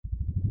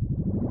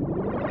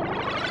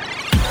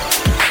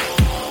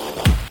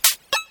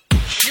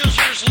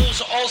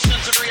lose all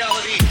sense of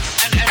reality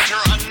and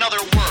enter another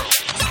world.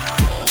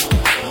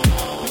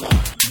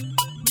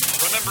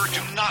 Remember,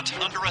 do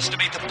not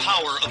underestimate the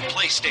power of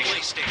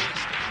PlayStation.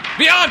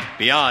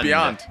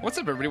 Beyond. What's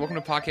up, everybody? Welcome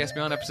to Podcast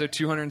Beyond, episode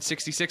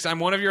 266. I'm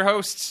one of your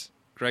hosts,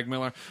 Greg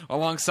Miller,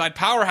 alongside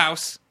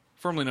Powerhouse,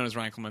 formerly known as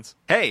Ryan Clements.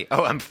 Hey,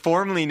 I'm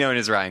formerly known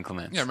as Ryan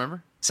Clements. Yeah,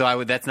 remember?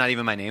 So that's not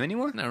even my name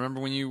anymore? No, remember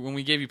when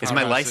we gave you Is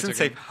Powerhouse? my license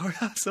say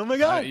Powerhouse? Oh my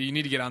god. You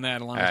need to get on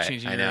that along All with right,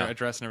 changing I your know.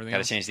 address and everything Gotta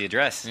else. change the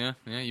address. Yeah,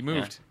 you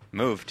moved. Yeah.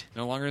 Moved.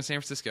 No longer in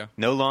San Francisco.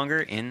 No longer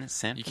in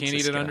San You Francisco. can't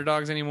eat at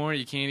Underdogs anymore.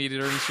 You can't eat at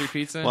Irving Street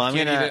Pizza. Well, I'm you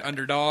can't gonna- eat at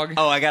Underdog.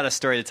 Oh, I got a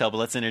story to tell, but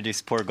let's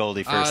introduce poor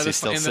Goldie first, who's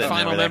still and sitting the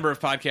final over there. member of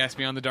Podcast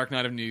Beyond the Dark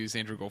Night of News,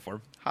 Andrew Goldfarb.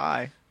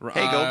 Hi.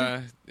 Hey,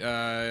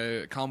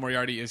 Goldie. Colin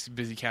Moriarty is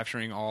busy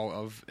capturing all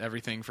of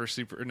everything for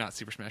not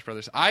Super Smash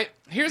Brothers.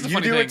 Here's the You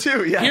funny do thing. it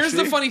too, yeah, Here's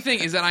the see? funny thing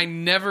is that I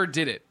never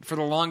did it for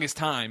the longest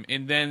time,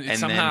 and then And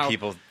somehow then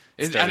people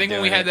I started think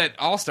when we doing had it. that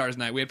All Stars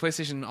night, we had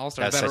PlayStation All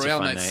Stars That was Battle such a Royale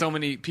fun night. night. So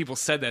many people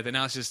said that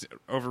now it's just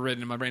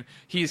overridden in my brain.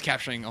 He is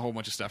capturing a whole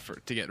bunch of stuff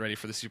to get ready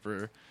for the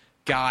Super.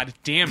 God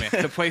damn it!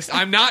 The place.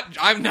 I'm not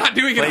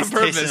doing it on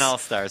purpose. PlayStation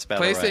All-Stars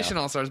Battle PlayStation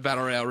Royale. All-Stars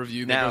Battle Royale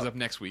review that Now- goes up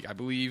next week, I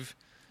believe,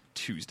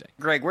 Tuesday.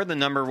 Greg, we're the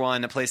number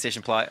one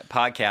PlayStation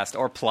podcast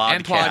or plodcast.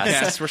 And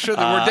podcasts.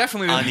 We're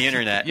definitely on the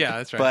internet. Yeah,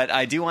 that's right. But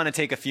I do want to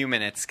take a few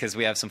minutes because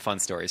we have some fun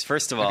stories.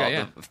 First of all, Okay,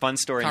 yeah. the fun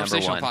story number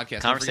Conversational one. podcast,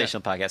 don't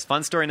Conversational podcast.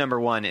 Fun story number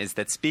one is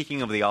that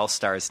speaking of the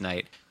All-Stars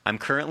night, I'm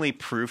currently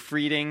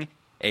proofreading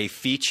a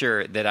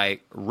feature that I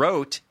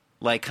wrote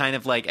kind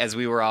of as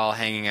we were all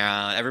hanging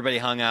out. Everybody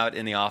hung out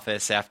in the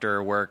office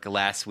after work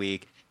last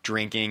week,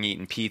 drinking,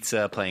 eating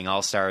pizza, playing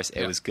All-Stars.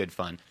 It was good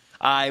fun.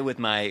 With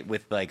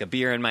a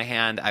beer in my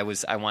hand, I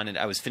was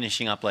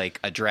finishing up a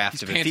draft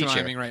He's of a feature.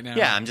 pantomiming right now.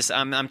 Yeah,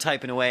 I'm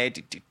typing away,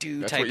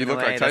 That's typing what you look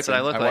away. like That's what I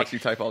typing. look I like. watch you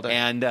type all day.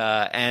 And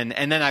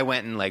then I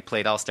went and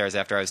played All Stars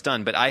after I was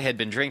done. But I had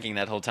been drinking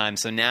that whole time,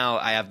 so now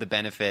I have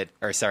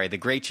the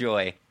great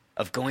joy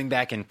of going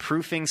back and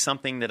proofing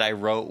something that I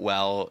wrote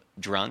while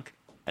drunk.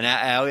 And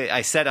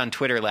I said on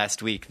Twitter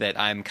last week that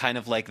I'm kind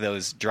of like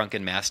those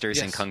drunken masters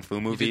in Yes, kung fu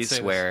you did movies say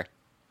this. where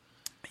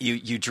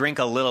you drink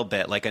a little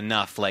bit,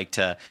 enough,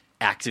 to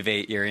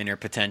activate your inner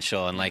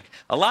potential, and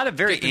a lot of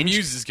very Get the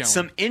muses going.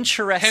 some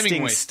interesting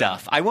Hemingway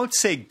stuff. I won't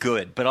say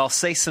good, but I'll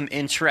say some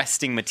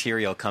interesting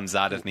material comes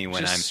out of me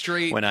when Just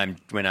I'm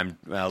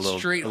a little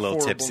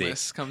tipsy.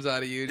 Horribleness comes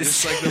out of you,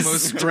 just like the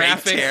most Straight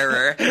graphic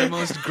terror. the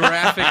most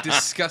graphic,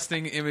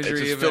 disgusting imagery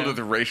It's just of filled him. with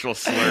racial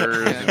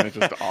slurs, and it's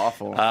just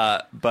awful.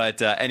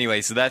 But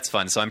anyway, so that's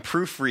fun. So I'm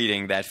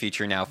proofreading that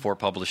feature now for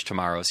publish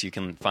tomorrow, so you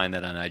can find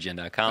that on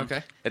IGN.com.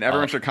 Okay. and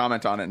everyone should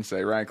comment on it and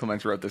say, Ryan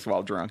Clements wrote this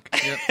while drunk.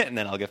 And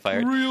then I'll get fired.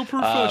 Real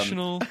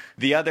professional.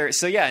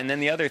 And then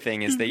the other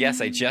thing is that,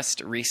 yes, I just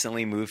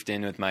recently moved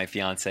in with my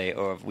fiance,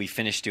 or we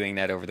finished doing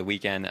that over the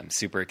weekend. I'm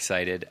super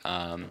excited.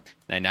 I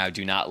now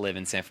do not live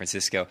in San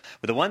Francisco.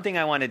 But the one thing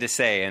I wanted to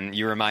say, and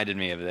you reminded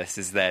me of this,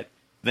 is that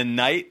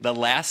the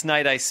last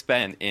night I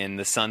spent in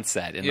the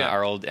Sunset in my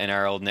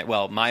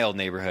old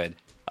neighborhood,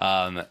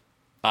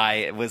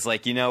 I was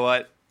like, you know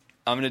what?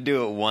 I'm going to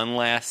do it one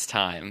last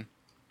time.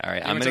 All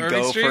right, I'm went going to to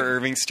Irving go Street? for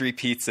Irving Street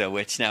Pizza,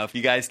 which now, if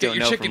you guys don't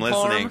your know chicken from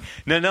listening,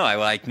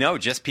 parm? no,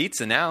 just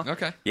pizza now.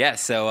 Okay. Yeah,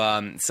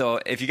 so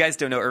if you guys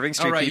don't know, Irving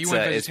Street All right, you Pizza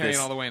went is vegetarian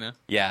this. all the way now.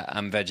 Yeah,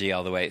 I'm veggie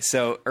all the way.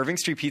 So Irving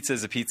Street Pizza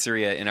is a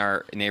pizzeria in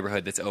our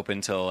neighborhood that's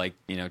open till I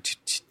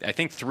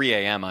think 3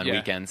 a.m. on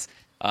weekends,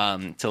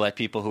 to let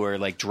people who are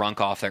drunk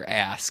off their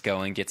ass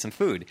go and get some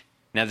food.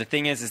 Now the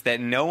thing is that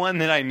no one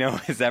that I know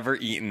has ever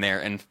eaten there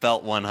and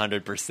felt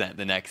 100%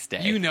 the next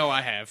day. You know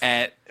I have.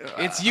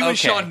 It's you okay. and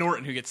Sean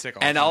Norton who get sick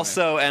all the and time.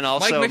 also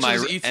Mike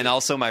Mitchell eats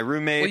it. my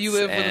roommates. Well, you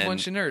live with a and-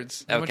 bunch of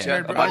nerds. Okay. A bunch of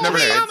nerd I've never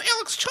hey, heard. I'm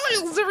Alex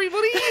Childs,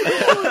 everybody.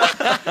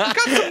 Got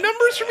some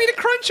numbers for me to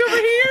crunch over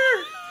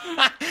here.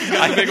 He's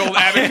got a big old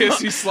abacus.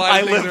 He's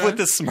I sliding. live with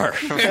the Smurf.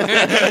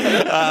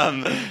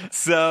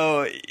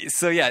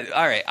 So yeah.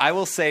 All right. I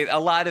will say a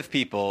lot of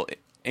people,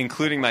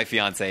 including my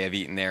fiance, have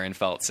eaten there and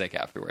felt sick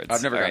afterwards.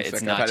 I've never All gotten right? sick.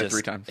 It's I've not had it just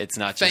 3 times. It's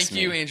not just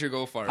Thank you, me. Andrew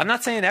Goldfarb. I'm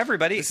not saying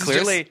everybody. This is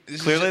Clearly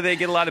just- they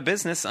get a lot of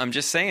business. I'm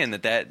just saying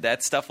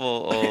that stuff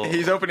will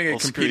He's opening a will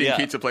speed competing up.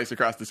 pizza place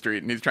across the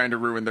street, and he's trying to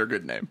ruin their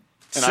good name.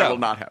 And So- I will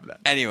not have that.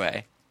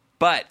 Anyway,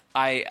 but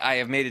I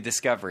have made a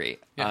discovery.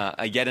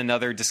 Yet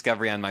another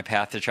discovery on my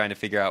path to trying to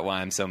figure out why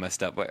I'm so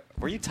messed up.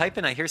 Were you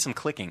typing? I hear some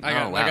clicking.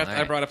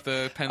 I brought up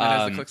the pen that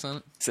has the clicks on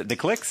it. So the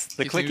clicks,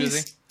 the Keeps me busy.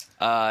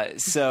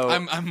 clickies. So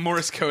I'm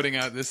Morse coding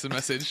out this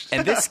message.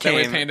 And this that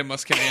way came- Panda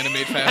Must can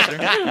animate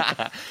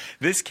faster.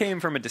 This came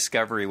from a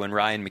discovery when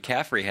Ryan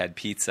McCaffrey had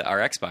pizza, our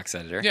Xbox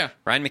editor. Yeah.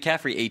 Ryan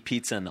McCaffrey ate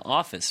pizza in the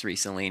office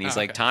recently, and he's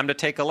like, okay. time to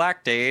take a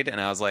Lactaid. And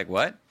I was like,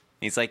 what?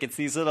 He's like, it's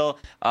these little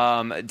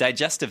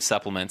digestive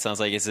supplements. I was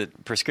like, is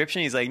it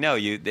prescription? He's like, no,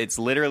 it's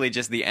literally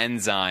just the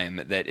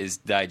enzyme that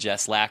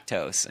digests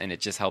lactose, and it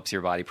just helps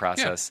your body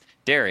process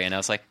dairy. And I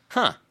was like,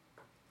 huh.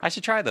 I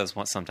should try those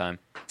sometime.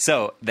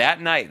 So that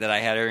night that I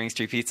had Irving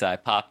Street Pizza, I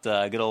popped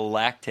a good old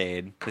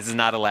Lactaid. This is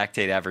not a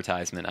Lactaid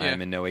advertisement. I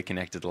am in no way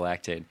connected to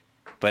Lactaid.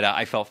 But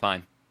I felt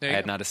fine. There I you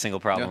had go. not a single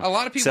problem. A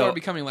lot of people So are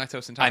becoming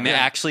lactose intolerant. I'm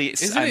actually,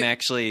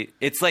 Isn't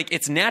it's like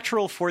it's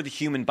natural for the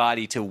human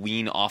body to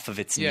wean off of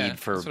its Yeah, need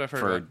for that's what I've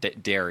heard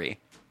about. dairy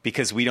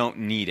because we don't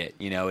need it.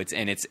 You know,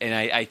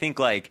 I think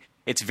like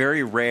it's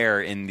very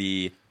rare in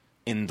the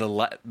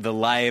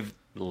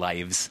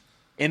lives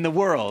in the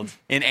world,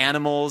 in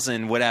animals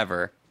and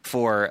whatever,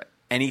 for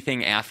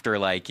anything after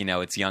like, you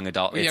know, it's young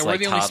adult. Yeah, it's we're like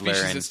the only toddler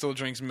species and that still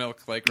drinks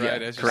milk, like Yeah,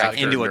 right? As you correct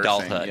said. into nursing,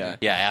 adulthood.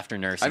 yeah. After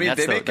nursing. I mean, that's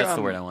they the make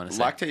word I want to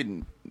say.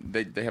 lactated.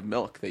 They have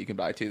milk that you can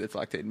buy too. That's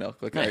lactated milk.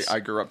 Like Nice. I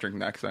grew up drinking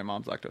that because my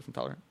mom's lactose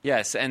intolerant.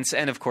 Yes, and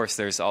of course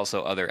there's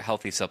also other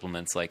healthy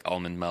supplements like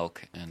almond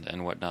milk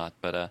and whatnot.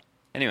 But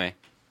anyway,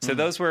 so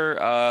those were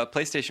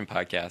PlayStation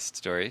podcast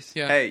stories.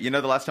 Yeah. Hey, you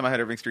know the last time I had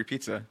Irving Street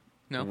Pizza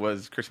No.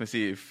 was Christmas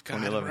Eve, God,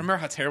 2011. remember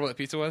how terrible that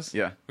pizza was?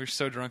 Yeah. We were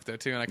so drunk though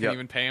too, and I couldn't Yep.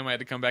 even pay him. I had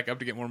to come back up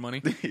to get more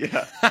money.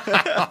 Yeah.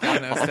 God,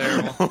 that was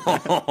terrible.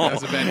 That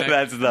was a bad night.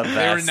 That's the best.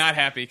 They were not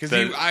happy because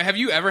That- have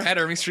you ever had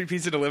Irving Street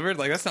Pizza delivered?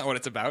 Like that's not what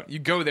it's about. You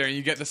go there and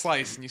you get the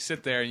slice and you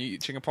sit there and you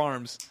eat chicken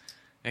parms.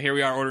 And here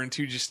we are ordering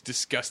two just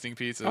disgusting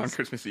pizzas. On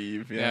Christmas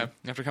Eve. yeah,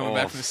 after coming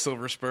back from the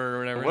Silver Spur or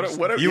whatever.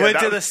 You went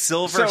to the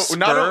Silver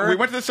Spur? We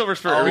went to the Silver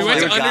Spur. Oh we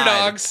went to my God.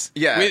 Underdogs.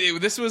 Yeah.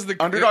 This was the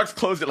Underdogs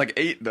closed at like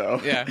 8 though.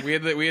 Yeah, we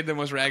had the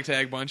most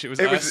ragtag bunch. It was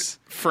It us. was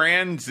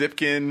Fran,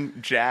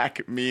 Zipkin,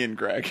 Jack, me, and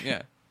Greg.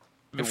 Yeah.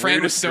 The And Fran was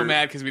weirdest so group.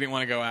 mad because we didn't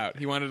want to go out.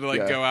 He wanted to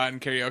Yeah. go out and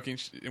karaoke,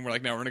 and we're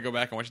like, no, we're gonna go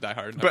back and watch Die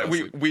Hard. And I But fell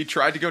asleep. we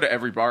tried to go to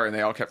every bar and they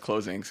all kept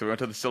closing. So we went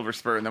to the Silver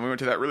Spur and then we went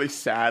to that really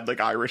sad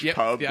like Irish Yep,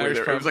 pub the where Irish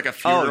it pub. was like a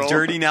funeral. Oh,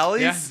 Dirty Nellies?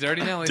 Yeah,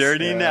 Dirty Nellies.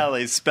 Dirty Yeah.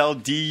 Nellies,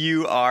 spelled Durty.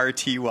 You're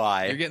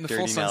getting the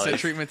full sunset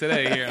treatment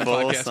today here on Full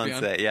Podcast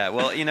sunset, Beyond. yeah.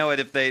 Well, you know what?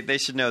 If they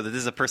should know that this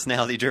is a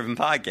personality-driven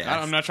podcast.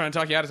 I'm not trying to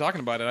talk you out of talking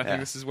about it. I Yeah. think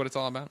this is what it's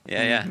all about.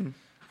 Yeah, yeah. Ladies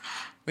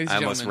and I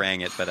almost gentlemen,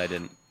 rang it, but I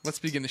didn't. let's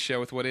begin the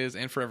show with what is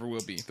and forever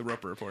will be the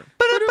Roper Report.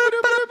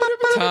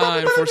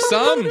 Time for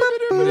some news.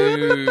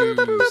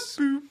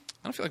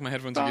 I don't feel like my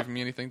headphones are giving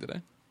me anything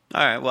today.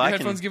 All right. Well, Your I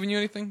headphones can. giving you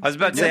anything? I was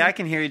about to say Yeah. I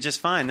can hear you just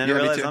fine. Then Yeah, I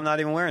me realized too. I'm not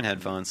even wearing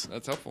headphoons.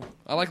 That's helpful.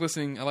 I like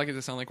listening. I like it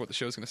to sound like what the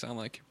show's going to sound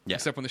like. Yeah.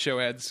 Except when the show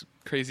adds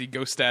crazy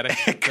ghost static.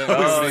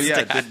 Oh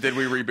yeah, did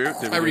we reboot?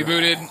 I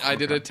rebooted. I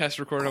did a test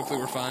record. Hopefully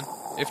we're fine.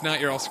 If not,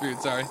 you're all screwed.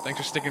 Sorry. Thanks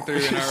for sticking through.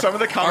 In our Some of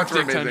the comments were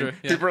Arctic amazing. tundra.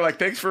 Yeah. People were like,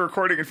 "Thanks for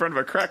recording in front of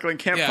a crackling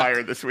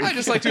campfire this week." I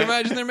just like to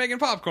imagine they're making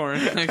popcorn.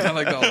 I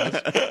like all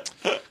this.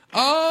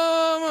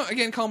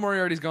 Again, Colin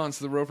Moriarty's gone,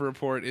 so the Roper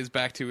Report is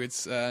back to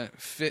its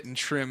fit and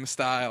trim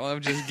style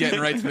of just getting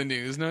right to the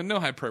news. No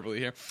hyperbole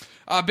here.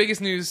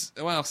 Biggest news,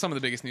 well, some of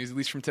the biggest news, at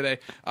least from today.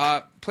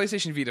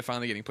 PlayStation Vita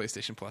finally getting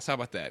PlayStation Plus. How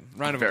about that?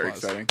 Round of Very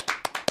applause. exciting.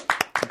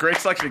 Great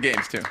selection of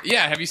games too.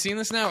 Yeah, have you seen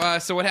this now?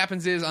 So what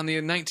happens is on the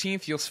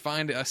 19th, you'll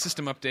find a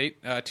system update,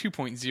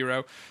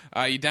 2.0.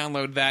 You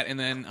download that, and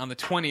then on the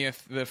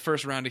 20th, the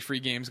first round of free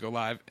games go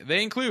live.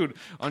 They include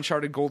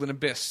Uncharted Golden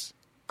Abyss,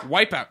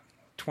 Wipeout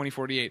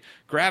 2048,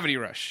 Gravity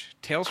Rush,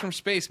 Tales from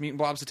Space, Mutant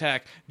Blobs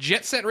Attack,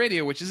 Jet Set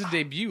Radio, which is a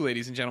debut,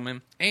 ladies and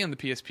gentlemen, and the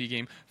PSP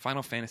game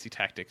Final Fantasy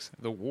Tactics,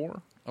 The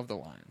War of the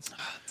Lions.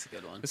 That's a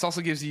good one. This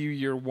also gives you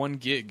your 1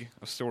 gig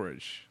of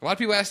storage. A lot of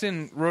people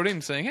wrote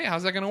in saying, hey,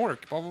 how's that going to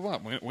work? Blah, blah,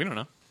 blah. We don't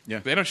know. Yeah.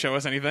 They don't show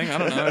us anything. I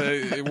don't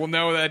know. We'll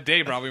know that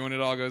day probably when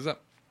it all goes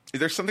up.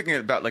 There's something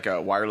about like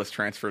a wireless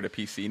transfer to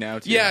PC now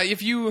too. Yeah,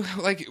 if you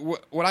like,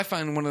 what I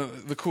find one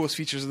of the coolest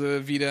features of the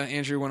Vita,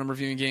 Andrew, when I'm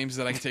reviewing games, is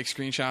that I can take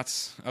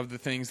screenshots of the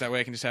things. That way,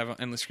 I can just have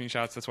endless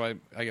screenshots. That's why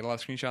I get a lot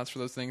of screenshots for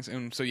those things.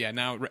 And so, yeah,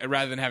 now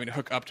rather than having to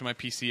hook up to my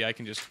PC, I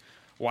can just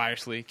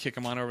wirelessly kick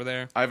them on over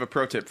there. I have a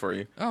pro tip for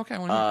you. Oh, okay.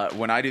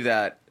 When I do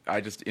that, I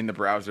just in the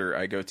browser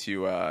I go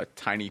to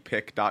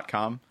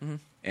tinypic.com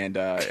and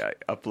I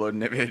upload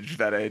an image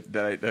that a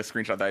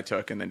screenshot that I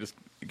took, and then just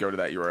go to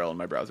that URL in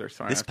my browser.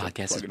 So This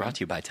podcast is brought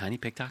to you by I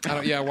TinyPic.com.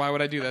 don't, yeah, why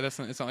would I do that? It's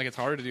not like it's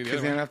hard to do the because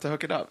other you one. don't have to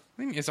hook it up.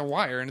 I mean, it's a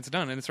wire and it's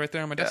done and it's right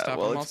there on my desktop.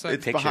 well, I'm all it's set.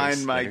 Pictures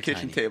behind my that are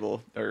kitchen tiny.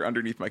 table or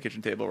underneath my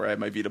kitchen table where I have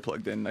my Vita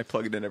plugged in. I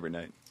plug it in every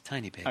night.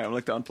 TinyPic. I don't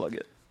like to unplug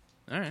it.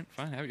 All right,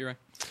 fine, have it your way.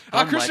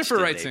 How Christopher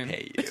much writes did in. they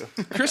pay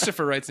you?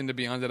 Christopher writes into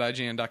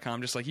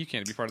beyond.ign.com, just like you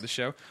can to be part of the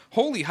show.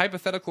 Holy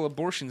hypothetical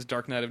abortions,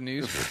 Dark Knight of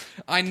News.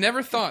 I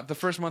never thought the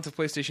first month of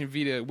PlayStation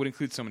Vita would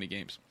include so many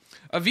games.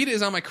 A Vita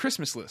is on my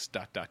Christmas list, ...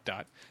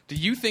 Do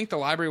you think the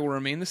library will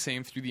remain the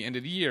same through the end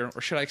of the year,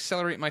 or should I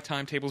accelerate my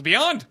timetables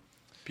beyond?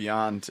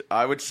 Beyond,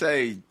 I would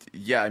say,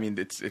 yeah. I mean,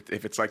 if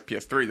it's like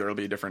PS3, there will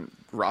be a different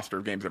roster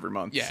of games every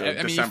month. Yeah, so I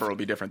mean, December will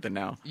be different than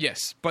now.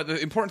 Yes, but the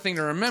important thing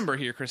to remember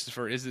here,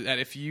 Christopher, is that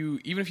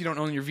even if you don't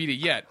own your Vita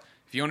yet,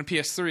 if you own a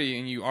PS3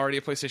 and you already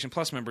a PlayStation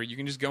Plus member, you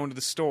can just go into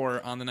the store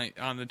on the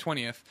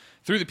 20th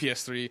through the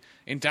PS3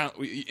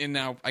 and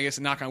now I guess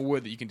knock on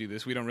wood that you can do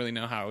this. We don't really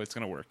know how it's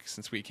going to work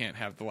since we can't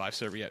have the live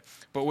server yet.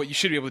 But what you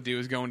should be able to do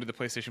is go into the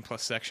PlayStation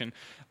Plus section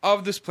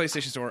of this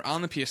PlayStation Store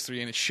on the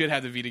PS3, and it should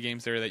have the Vita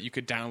games there that you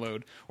could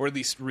download or at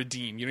least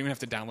redeem. You don't even have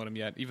to download them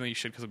yet, even though you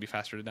should because it'll be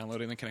faster to download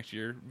it and then connect to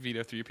your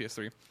Vita through your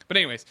PS3. But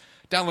anyways,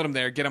 download them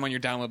there, get them on your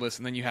download list,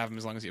 and then you have them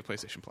as long as you have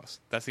PlayStation Plus.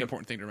 That's the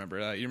important thing to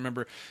remember. You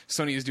remember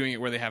Sony is doing it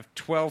where they have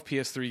 12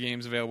 PS3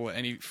 games available at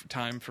any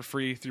time for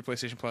free through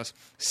PlayStation Plus,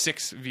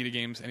 6 Vita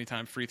games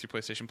anytime free through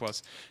PlayStation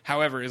Plus.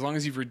 However, as long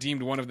as you've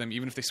redeemed one of them,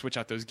 even if they switch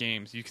out those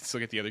games, you can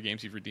still get the other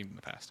games you've redeemed in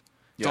the past.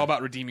 It's all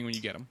about redeeming when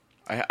you get them.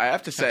 I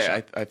have to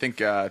say, I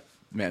think,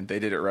 man, they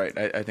did it right.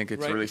 I think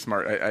it's really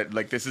smart.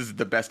 Like, this is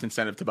the best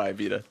incentive to buy a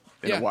Vita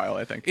in a while,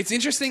 I think. It's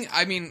interesting.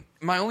 I mean,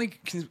 my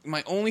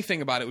only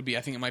thing about it would be,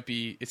 I think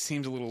it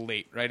seems a little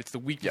late, right? It's the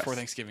week before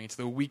Thanksgiving. It's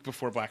the week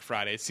before Black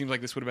Friday. It seems like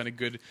this would have been a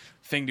good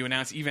thing to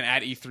announce, even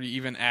at E3,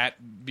 even at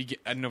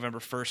November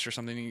 1st or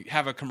something. You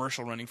have a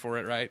commercial running for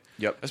it, right?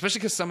 Yep. Especially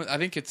because I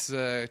think it's,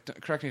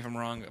 correct me if I'm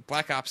wrong,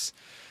 Black Ops,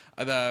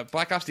 the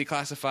Black Ops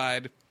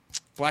Declassified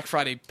Black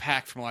Friday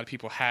pack from a lot of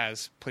people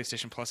has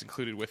PlayStation Plus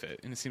included with it,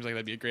 and it seems like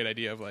that'd be a great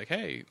idea of like,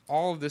 hey,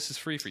 all of this is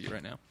free for you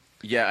right now.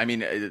 Yeah, I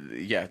mean,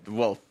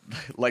 well,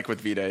 like with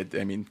Vita,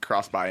 I mean,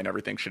 cross-buy and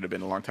everything should have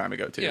been a long time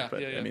ago too.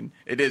 I mean,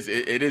 it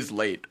is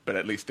late, but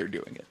at least they're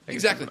doing it.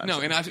 Exactly. No,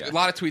 and a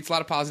lot of tweets, a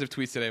lot of positive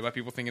tweets today about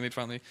people thinking they'd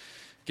finally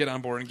get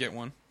on board and get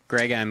one.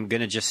 Greg, I'm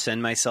going to just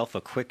send myself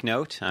a quick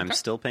note. I'm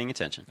still paying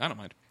attention. I don't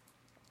mind.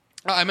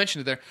 I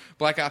mentioned it there.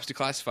 Black Ops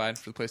Declassified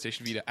for the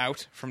PlayStation Vita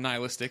out from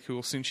Nihilistic, who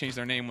will soon change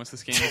their name once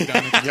this game is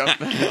done.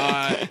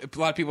 A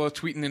lot of people are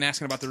tweeting and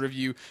asking about the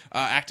review.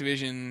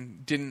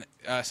 Activision didn't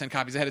send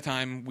copies ahead of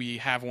time. We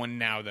have one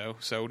now, though.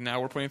 So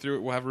now we're playing through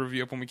it. We'll have a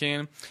review up when we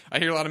can. I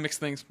hear a lot of mixed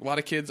things. A lot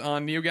of kids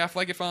on NeoGAF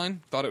like it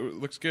fine. Thought it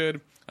looks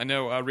good. I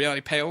know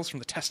Reality Pales from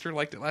the tester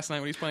liked it last night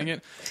when he was playing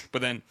it.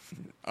 But then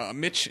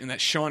Mitch and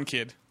that Sean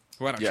kid,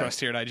 who I don't trust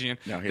here at IGN,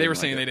 they were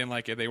saying they didn't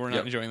like it. They were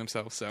not enjoying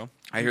themselves. So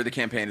I hear the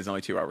campaign is only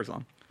 2 hours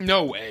long.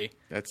 No way.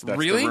 That's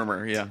really? the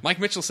rumor. Yeah. Mike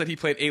Mitchell said he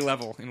played A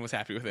level and was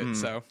happy with it.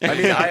 So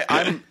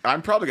I mean,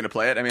 I'm probably going to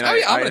play it. I mean,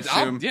 I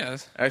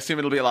assume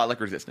it'll be a lot like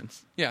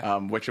Resistance. Yeah.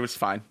 Which was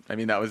fine. I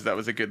mean, that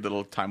was a good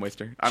little time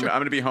waster. I'm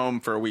going to be home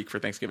for a week for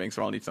Thanksgiving,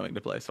 so I'll need something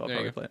to play. So I'll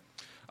probably play it.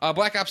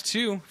 Black Ops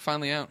 2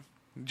 finally out.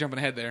 Jumping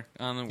ahead there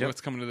on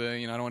what's coming to the.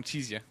 I don't want to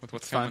tease you with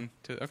what's coming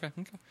to. Okay.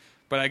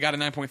 But I got a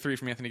 9.3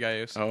 from Anthony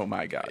Gallegos. Oh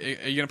my God! Are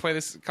you going to play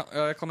this,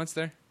 Clements?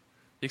 There.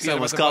 You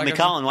almost called me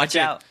Colin. Watch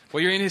out.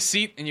 Well, you're in his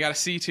seat, and you got a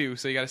C too.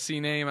 So you got a C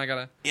name. I got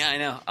a. Yeah, I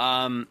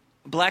know.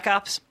 Black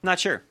Ops, not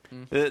sure.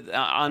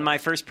 On my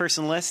first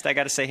person list, I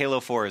got to say Halo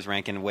 4 is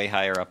ranking way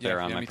higher up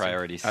there on my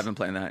priorities. I've been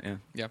playing that.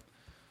 Yeah.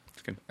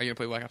 It's good. Are you gonna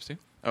play Black Ops 2?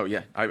 Oh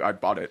yeah, I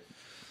bought it.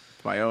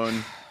 My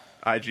own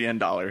IGN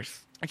dollars.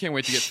 I can't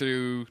wait to get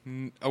through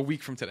a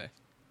week from today,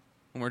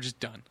 when we're just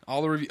done.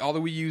 All the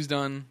Wii U's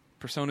done.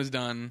 Persona's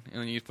done,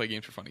 and then you just play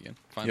games for fun again.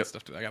 Find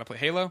stuff to do. I gotta play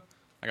Halo.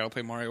 I gotta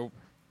play Mario,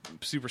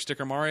 Super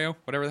Sticker Mario,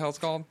 whatever the hell it's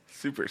called.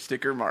 Super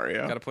Sticker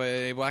Mario. Gotta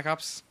play Black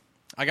Ops.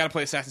 I gotta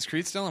play Assassin's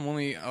Creed still. I'm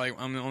only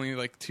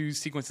 2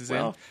 sequences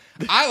in.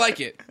 I like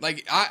it.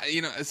 Like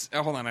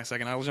hold on a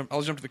second. I'll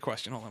jump to the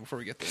question. Hold on before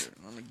we get there.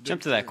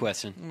 Jump to that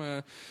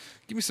question.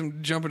 Give me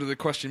some jump into the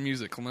question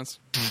music, Clements.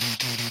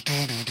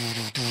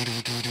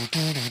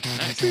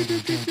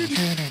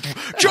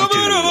 Jump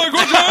into the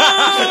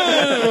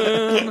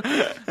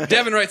question!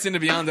 Devin writes into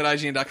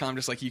beyond.ign.com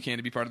just like you can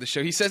to be part of the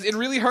show. He says, it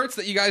really hurts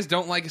that you guys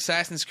don't like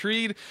Assassin's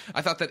Creed.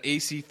 I thought that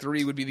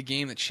AC3 would be the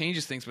game that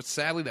changes things, but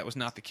sadly that was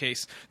not the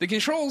case. The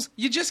controls,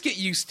 you just get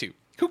used to.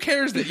 Who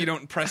cares that you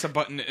don't press a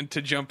button to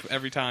jump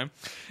every time?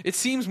 It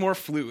seems more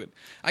fluid.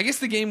 I guess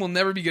the game will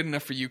never be good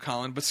enough for you,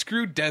 Colin, but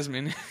screw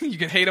Desmond. You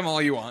can hate him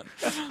all you want.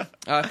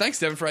 Thanks,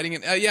 Devin, for writing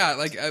it.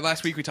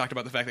 Last week we talked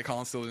about the fact that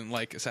Colin still didn't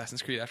like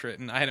Assassin's Creed after it,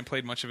 and I hadn't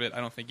played much of it, I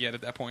don't think, yet at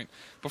that point.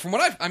 But from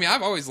what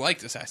I've always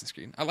liked Assassin's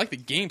Creed. I like the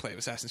gameplay of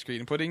Assassin's Creed,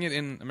 and putting it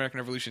in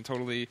American Revolution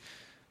totally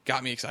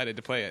got me excited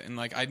to play it. And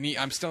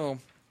I'm still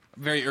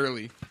very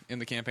early in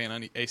the campaign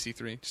on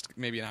AC3, just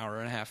maybe an hour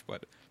and a half,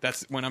 but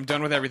that's when I'm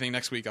done with everything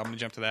next week. I'm going to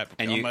jump to that.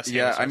 And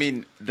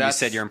you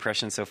said your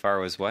impression so far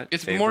was what?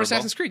 It's more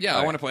Assassin's Creed. Yeah,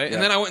 I want to play it. Yeah.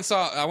 And then I went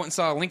and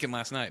saw Lincoln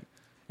last night.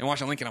 And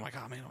watching Lincoln, I'm like,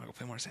 oh man, I want to go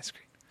play more Assassin's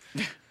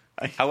Creed.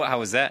 How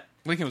was that?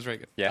 Lincoln was very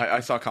good. Yeah, I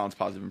saw Colin's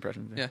positive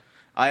impressions. Yeah.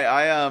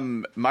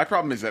 My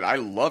problem is that I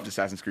loved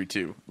Assassin's Creed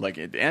 2,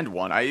 and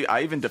 1.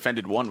 I even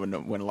defended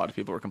 1 when a lot of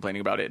people were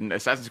complaining about it. And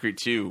Assassin's Creed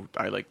 2,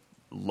 I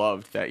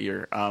loved that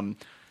year.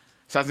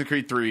 Assassin's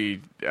Creed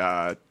 3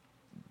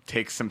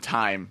 takes some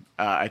time.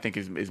 I think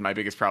is my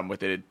biggest problem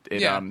with it.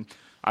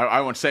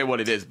 I won't say what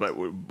it is, but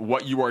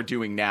what you are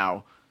doing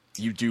now,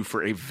 you do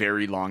for a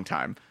very long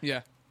time.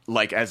 Yeah.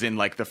 As in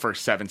the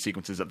first 7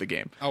 sequences of the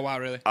game. Oh wow,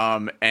 really?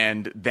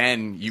 And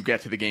then you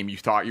get to the game you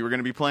thought you were going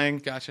to be playing.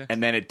 Gotcha.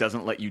 And then it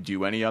doesn't let you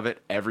do any of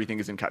it. Everything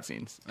is in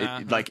cutscenes.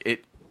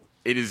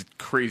 It is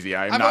crazy.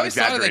 I'm not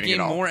exaggerating at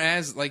all. I've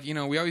always thought of that game more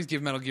as we always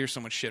give Metal Gear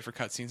so much shit for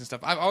cutscenes and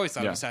stuff. I've always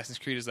thought of Assassin's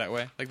Creed as that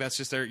way. That's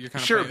just you're kind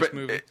of playing this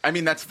movie. I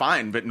mean that's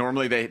fine. But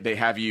normally they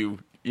have you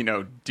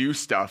do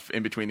stuff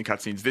in between the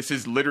cutscenes. This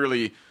is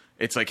literally.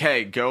 It's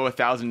hey, go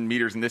 1,000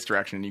 meters in this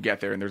direction, and you get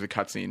there, and there's a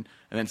cutscene. And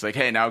then it's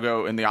hey, now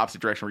go in the opposite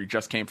direction where you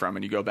just came from,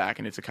 and you go back,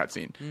 and it's a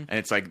cutscene. And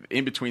it's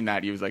in between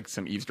that, you was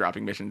some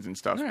eavesdropping missions and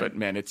stuff. Right. But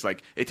man, it's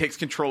it takes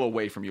control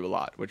away from you a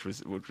lot, which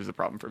was a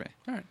problem for me.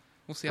 All right,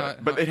 we'll see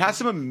but it has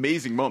some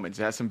amazing moments.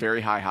 It has some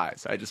very high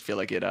highs. I just feel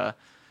like it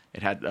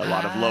had a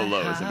lot of low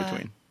lows in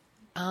between.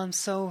 I'm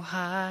so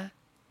high.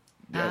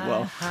 Yeah,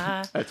 well,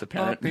 high that's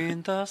apparent. up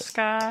in the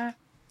sky.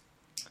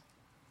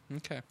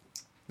 Okay.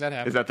 That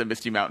happened. Is that the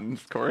Misty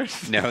Mountains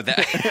chorus? No,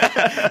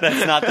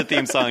 that's not the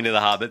theme song to The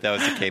Hobbit. That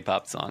was a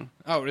K-pop song.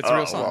 Oh, it's a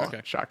real song. Well,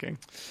 Okay. shocking.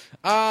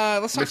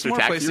 Let's talk Mr. some more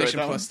Taxi, PlayStation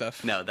right, Plus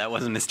stuff. No, that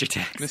wasn't Mr.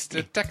 Tax.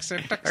 Mr.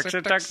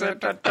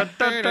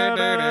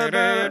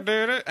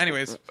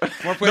 Anyways,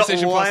 more PlayStation The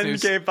Plus one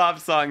news. K-pop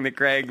song that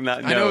Craig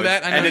knows. I know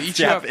that. I know and it it's eats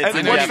you up. It's I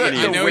in know What's Japanese.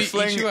 I know the it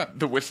whistling? eats you up.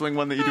 The whistling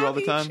one that you do all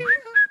the time?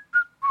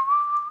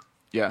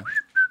 Yeah.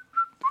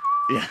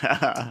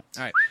 Yeah.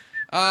 All right.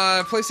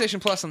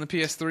 PlayStation Plus on the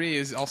PS3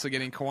 is also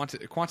getting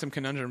Quantum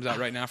Conundrums out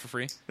right now for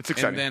free. It's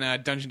exciting. And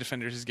then Dungeon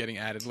Defenders is getting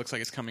added. Looks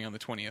like it's coming on the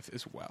 20th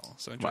as well.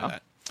 So enjoy Wow.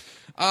 that.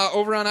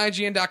 Over on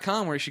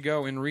IGN.com, where you should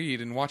go and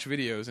read and watch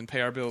videos and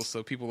pay our bills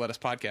so people let us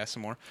podcast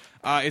some more,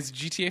 it's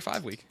GTA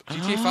 5 week.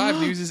 GTA 5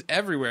 news is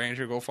everywhere,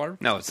 Andrew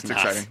Goldfarb. No, it's It's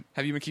not. exciting.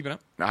 Have you been keeping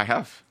up? I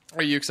have.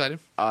 Are you excited?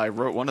 I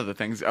wrote one of the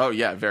things. Oh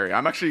yeah, very. I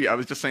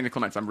was just saying to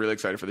Clements, I'm really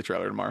excited for the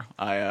trailer tomorrow.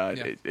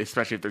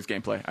 Especially if there's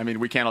gameplay. I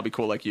mean, we can't all be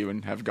cool like you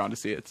and have gone to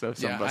see it. So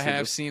some of us I are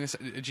have just- seen a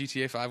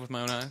GTA 5 with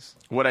my own eyes.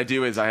 What I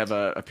do is I have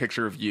a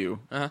picture of you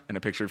Uh-huh. and a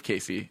picture of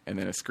Casey and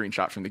then a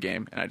screenshot from the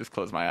game, and I just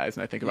close my eyes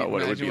and I think about Can you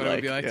what it would imagine be what like. it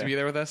would be like to be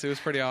there with us? It was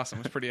pretty awesome.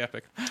 It was pretty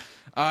epic.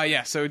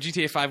 So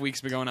GTA 5 week's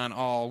been going on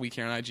all week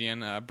here on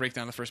IGN. Break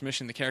down the first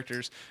mission, the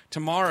characters.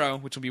 Tomorrow,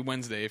 which will be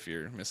Wednesday if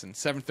you're missing,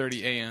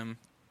 7:30 a.m.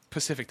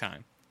 Pacific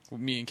time.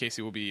 Me and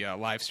Casey will be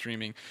live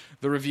streaming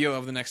the reveal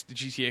of the next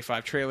GTA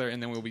 5 trailer,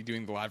 and then we'll be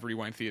doing the live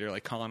rewind theater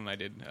like Colin and I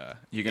did.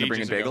 You gonna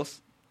bring in ages ago. bagels?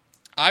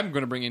 I'm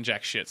going to bring in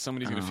jack shit.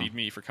 Somebody's going to feed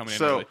me for coming in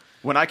So early.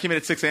 when I came in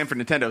at 6 a.m. for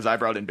Nintendo's, I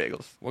brought in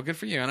bagels. Well, good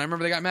for you. And I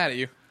remember they got mad at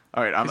you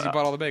All right, because you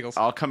bought all the bagels.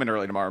 I'll come in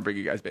early tomorrow and bring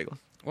you guys bagels.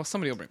 Well,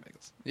 somebody will bring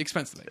bagels. The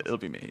expensive bagels. It'll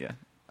be me, yeah.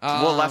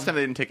 Well, last time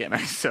they didn't take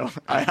Amex, so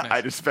nice.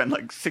 I just spent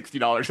like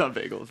 $60 on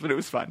bagels, but it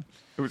was fun.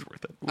 It was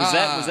worth it. Was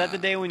that the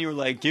day when you were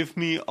like, "Give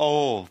me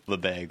all the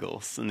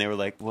bagels," and they were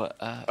like, "What?"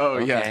 Oh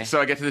okay. yeah.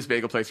 So I get to this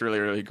bagel place really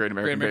early, Great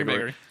American, Great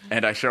American Bagel,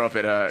 and I show up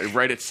at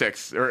right at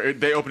 6, or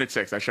they open at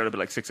 6. I showed up at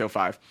like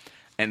 6:05.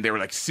 And they were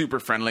like super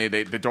friendly.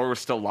 The door was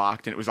still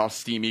locked, and it was all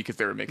steamy because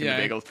they were making the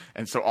bagels.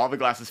 And so all the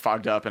glasses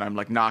fogged up, and I'm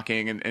like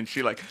knocking, and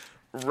she like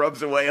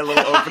rubs away a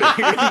little opening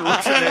and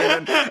looks at me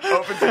and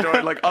opens the door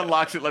and like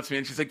unlocks it, lets me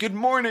in. She's like, "Good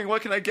morning.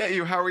 What can I get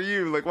you? How are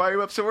you? Like, why are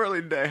you up so early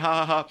today? Ha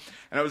ha ha."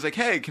 And I was like,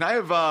 "Hey, can I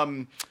have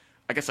I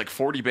guess like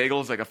 40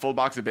 bagels, like a full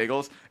box of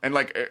bagels?" And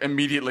like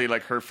immediately,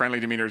 like her friendly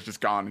demeanor is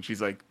just gone, and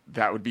she's like,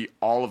 "That would be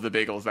all of the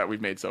bagels that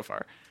we've made so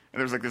far." And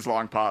there was like this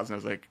long pause, and I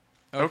was like,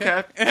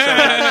 Okay. So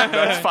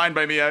that's fine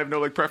by me. I have no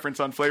like preference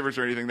on flavors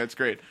or anything. That's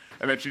great.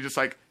 And then she just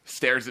like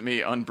stares at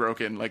me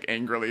unbroken, like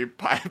angrily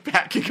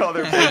packing all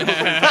their bagels.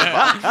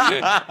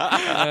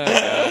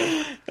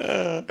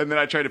 And then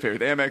I tried to pay with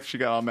Amex. She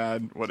got all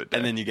mad. What a day.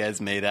 And then you guys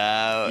made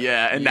out.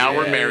 Yeah, and now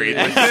we're married.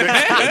 Like 6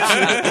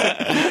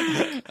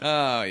 kids.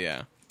 Oh,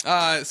 yeah.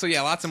 So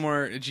yeah, lots of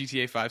more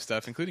GTA 5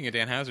 stuff, including a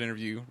Dan Houser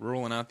interview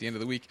rolling out at the end of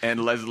the week.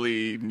 And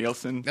Leslie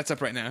Nielsen. That's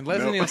up right now.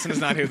 Leslie Nope. Nielsen is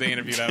not who they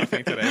interviewed, I don't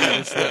think, today.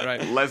 That's not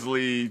right.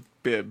 Leslie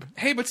Bibb.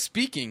 Hey, but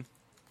speaking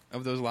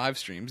of those live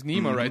streams,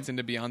 Nemo writes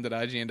into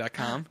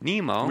beyond.ign.com.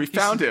 Nemo. We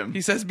found him.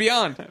 He says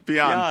Beyond.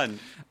 Beyond.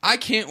 I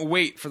can't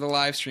wait for the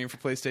live stream for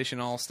PlayStation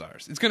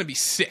All-Stars. It's going to be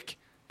sick.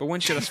 But when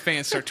should us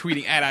fans start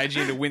tweeting at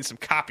IGN to win some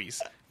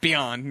copies?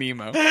 Beyond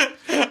Nemo.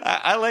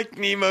 I like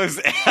Nemo's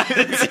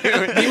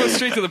attitude. Nemo's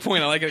straight to the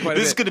point. I like it quite a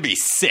This is bit. going to be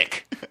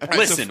sick. right,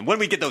 Listen, when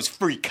we get those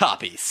free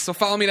copies. So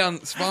follow me down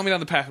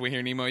the pathway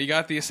here, Nemo. You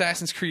got the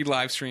Assassin's Creed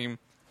live stream.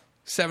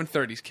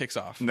 7:30 kicks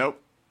off. Nope.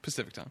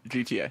 Pacific time.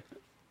 GTA.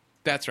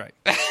 That's right.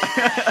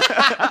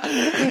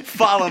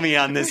 Follow me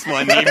on this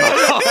one, Nemo.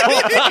 No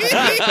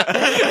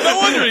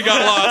wonder he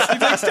got lost. He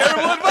takes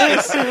terrible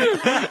advice.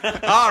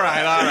 All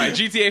right.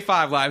 GTA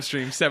 5 live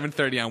stream,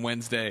 7:30 on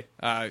Wednesday.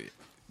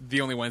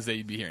 The only Wednesday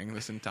you'd be hearing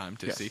this in time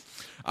to see.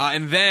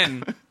 And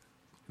then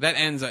that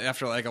ends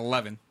after like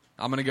 11.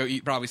 I'm going to go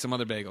eat probably some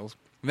other bagels.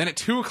 And then at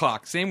 2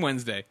 o'clock, same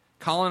Wednesday,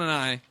 Colin and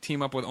I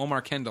team up with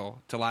Omar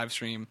Kendall to live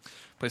stream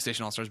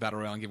PlayStation All-Stars Battle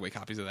Royale and give away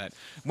copies of that.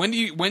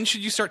 When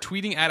should you start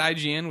tweeting at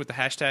IGN with the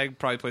hashtag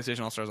probably PlayStation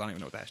All-Stars? I don't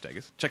even know what the hashtag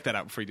is. Check that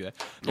out before you do that.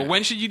 But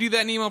when should you do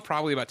that, Nemo?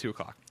 Probably about 2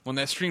 o'clock. When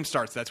that stream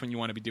starts, that's when you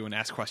want to be doing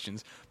ask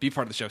questions, be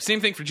part of the show.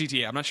 Same thing for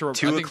GTA. I'm not sure.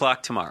 2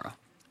 o'clock tomorrow.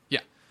 Yeah,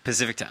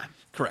 Pacific time.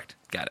 correct.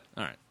 Got it.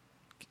 All right.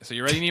 So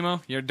you ready,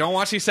 Nemo? Don't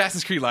watch the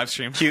Assassin's Creed live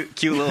stream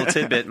Cute little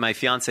tidbit. My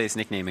fiance's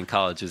nickname in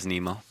college is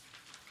Nemo.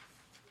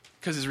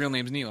 because his real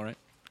name's Neil, right?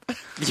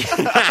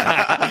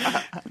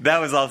 That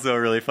was also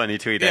a really funny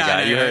tweet I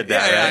got. You heard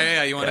that, right?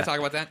 Yeah. You want to talk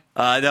about that?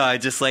 No, I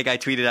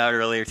tweeted out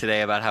earlier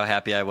today about how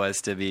happy I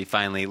was to be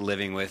finally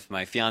living with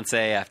my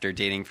fiance after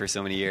dating for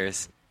so many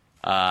years.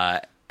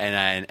 And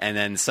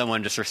then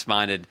someone just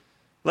responded,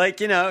 like,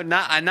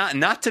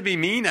 not to be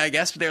mean, I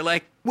guess, but they're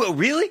like, "Well,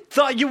 really?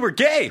 Thought you were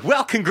gay.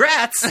 Well,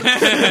 congrats."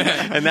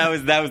 And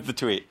that was the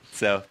tweet.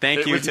 So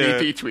thank you It was to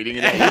me tweeting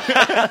it.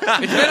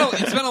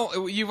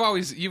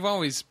 You've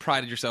always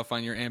prided yourself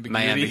on your ambiguity.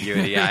 my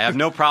ambiguity. Yeah, I have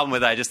no problem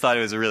with it. I just thought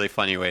it was a really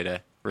funny way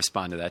to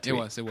respond to that It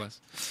tweet. was.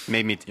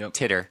 Made me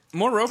titter.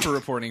 More Roper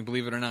reporting,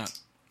 believe it or not.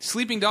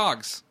 Sleeping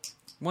Dogs.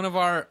 One of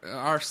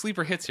our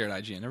sleeper hits here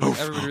at IGN.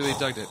 Everybody really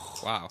dug it.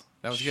 Wow.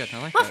 That was good.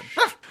 I like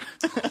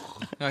that.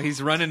 Oh,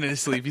 he's running in his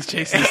sleep. He's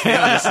chasing his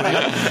tail in his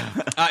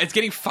sleep. It's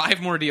getting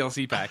 5 more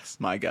DLC packs.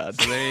 My God.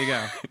 So there you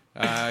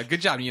go.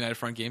 Good job, United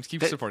Front Games.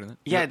 Keep supporting it.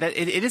 Yeah,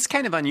 it is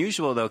kind of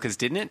unusual though, because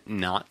didn't it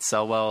not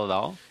sell well at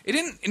all? It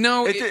didn't.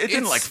 No, It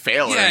didn't like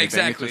fail or yeah, anything.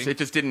 exactly. It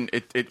just didn't.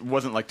 It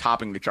wasn't like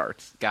topping the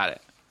charts. Got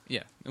it.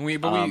 Yeah, and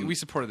we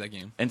supported that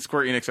game. And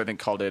Square Enix, I think,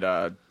 called it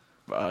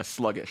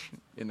sluggish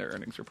in their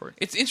earnings report.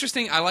 It's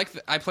interesting. I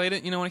played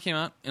it, when it came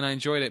out, and I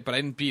enjoyed it, but I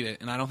didn't beat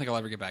it, and I don't think I'll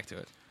ever get back to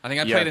it. I think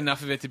I Yeah. played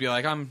enough of it to be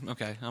like, I'm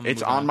okay.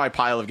 It's on my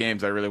pile of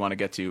games I really want to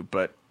get to,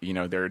 but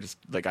they're just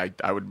like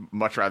I would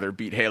much rather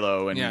beat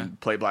Halo and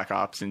play Black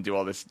Ops and do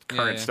all this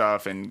current yeah.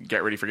 stuff and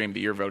get ready for Game of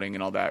the Year voting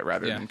and all that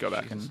rather Yeah. than go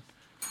back and.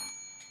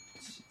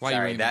 Why are you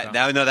Sorry, ringing the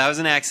bell? that was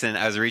an accident.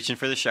 I was reaching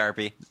for the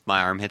Sharpie.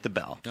 My arm hit the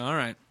bell. All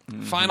right.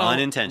 Final,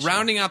 Unintentional.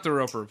 rounding out the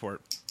Roper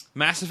report.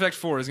 Mass Effect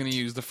 4 is going to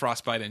use the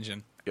Frostbite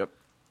engine. Yep.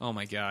 Oh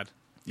my god.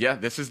 Yeah,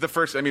 this is the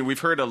first. I mean, we've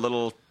heard a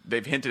little.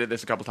 They've hinted at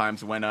this a couple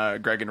times. When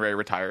Greg and Ray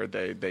retired,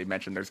 they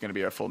mentioned there's going to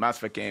be a full Mass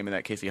Effect game and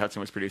that Casey Hudson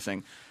was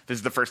producing. This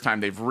is the first time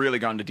they've really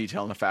gone into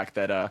detail on the fact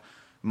that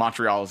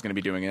Montreal is going to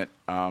be doing it,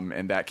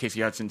 and that Casey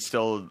Hudson's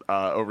still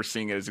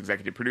overseeing it as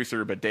executive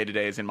producer, but day to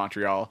day is in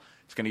Montreal.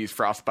 It's going to use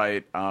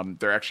Frostbite.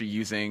 They're actually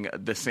using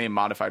the same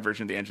modified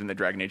version of the engine that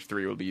Dragon Age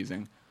 3 will be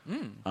using.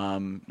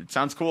 It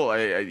sounds cool.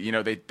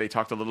 They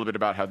talked a little bit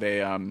about how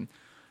they.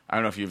 I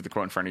don't know if you have the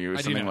quote in front of you.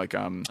 It's something like I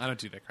don't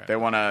do that crap. they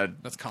want to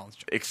That's Colin's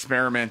job.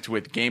 experiment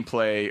with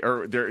gameplay,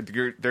 or they're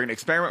going to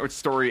experiment with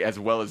story as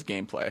well as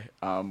gameplay,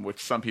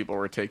 which some people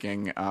were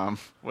taking.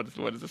 What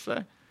does it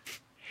say?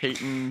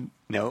 Hating,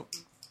 Nope.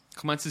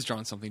 Clements has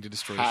drawn something to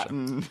destroy the show.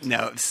 Hatton.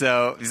 No,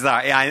 so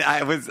sorry.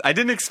 I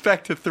didn't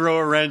expect to throw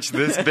a wrench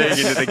this big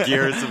into the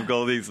gears of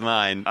Goldie's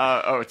mind.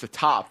 It's a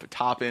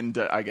top end.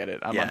 I get it.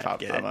 I'm on top.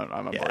 get it.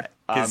 I'm on board.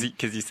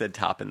 Because you said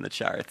top in the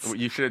charts.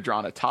 You should have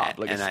drawn a top,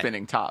 like a and I-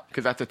 spinning top,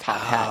 because that's a top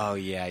hat. Oh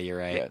yeah, you're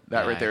right. Yeah,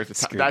 that right Yeah, there I is a top.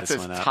 screwed That this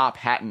says one up. top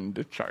Hatton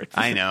charts.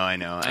 I know. I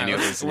knew it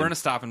was. We're going to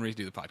stop and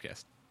redo the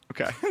podcast.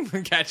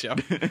 Okay. Catch up.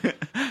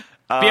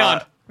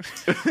 Beyond.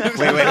 Wait,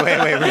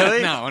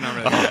 really? No, not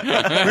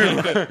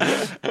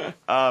really.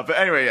 But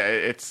anyway, yeah,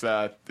 it's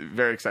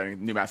very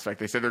exciting. New Mass Effect.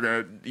 They said they're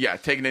going to,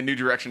 taking a new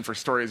direction for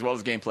story as well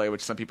as gameplay,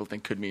 which some people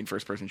think could mean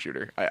first-person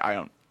shooter.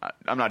 I'm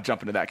not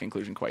jumping to that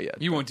conclusion quite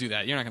yet. You won't do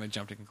that. You're not going to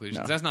jump to conclusions.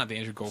 No. That's not the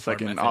Andrew Goldfarb It's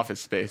like in method.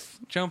 Office Space.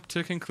 Jump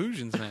to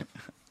conclusions, man.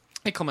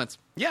 Hey, Clements.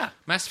 Yeah.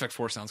 Mass Effect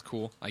 4 sounds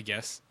cool, I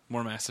guess.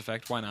 More Mass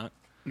Effect. Why not?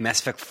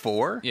 Mass Effect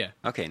 4? Yeah.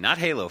 Okay, not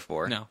Halo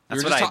 4. No. That's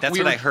We were what just that's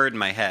what I heard in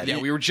my head. Yeah,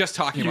 we were just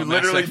talking You about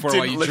Mass literally Effect 4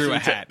 while didn't you drew a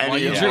listen to hat. While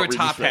any you of drew what a we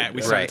top just said. hat,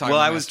 we Right. started Right. talking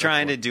Well, about I was Mass Effect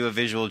trying 4. to do a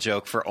visual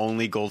joke for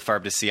only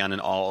Goldfarb to see on an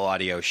all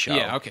audio show.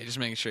 Yeah, okay, just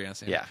making sure you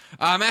understand.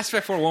 Yeah. Mass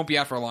Effect 4 won't be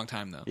out for a long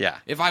time, though. Yeah.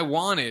 If I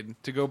wanted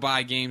to go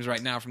buy games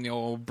right now from the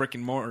old brick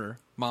and mortar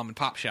mom and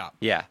pop shop,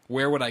 Yeah.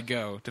 where would I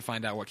go to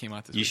find out what came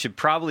out this You week? should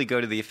probably go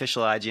to the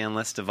official IGN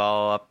list of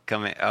all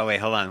upcoming. Oh wait,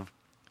 hold on.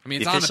 I mean,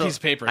 it's on a piece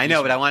of paper. I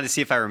know, but I wanted to see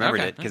if I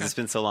remembered Okay, it because okay. it's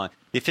been so long.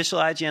 The official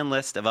IGN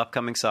list of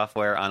upcoming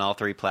software on all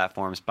 3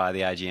 platforms by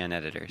the IGN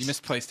editors. You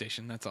missed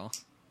PlayStation, that's all.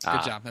 Good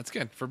Ah. job. That's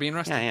good for being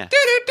rusty. Yeah.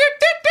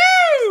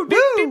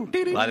 Woo!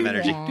 A lot of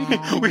energy.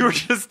 We were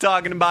just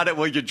talking about it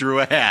while you drew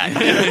a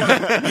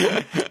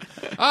hat.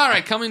 All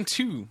right, coming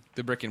to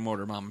the brick and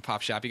mortar mom and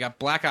pop shop, you got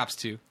Black Ops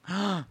 2.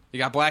 You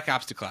got Black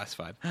Ops 2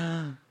 Classified.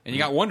 And you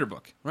got Wonder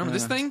Book. Remember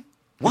this thing?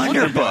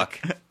 Wonder Book.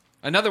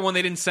 Another one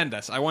they didn't send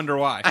us. I wonder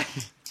why.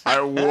 I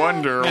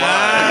wonder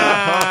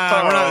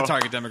why. We're not the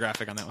target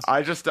demographic on that one.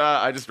 I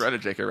just read a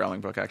J.K.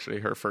 Rowling book, actually,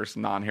 her first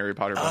non-Harry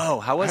Potter book. Oh,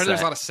 how I was heard that? there's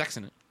a lot of sex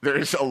in it.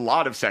 There's a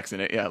lot of sex in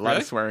it. Yeah, a lot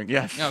Really? of swearing.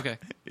 Yes. Oh, okay.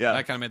 Yeah.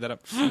 I kind of made that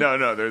up.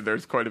 No,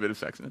 there's quite a bit of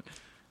sex in it.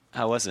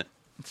 How was it?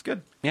 It's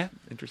good. Yeah.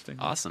 Interesting.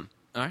 Awesome.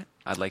 All right.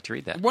 I'd like to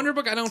read that. Wonder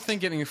Book, I don't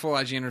think getting a full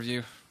IGN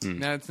review.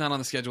 No, it's not on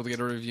the schedule to get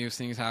a review,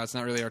 seeing as how it's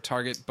not really our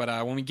target. But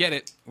when we get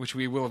it, which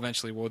we will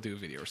eventually, we'll do a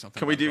video or something.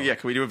 Can we about do? it. Yeah,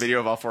 can we do a video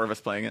of all 4 of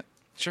us playing it?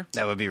 Sure.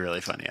 That would be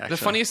really funny, actually. The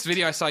funniest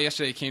video I saw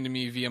yesterday came to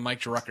me via Mike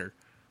Drucker.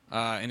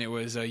 And it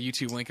was a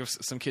YouTube link of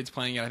some kids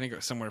playing it. I think it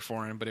was somewhere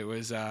foreign, but it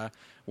was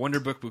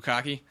Wonder Book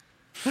Bukkake.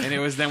 And it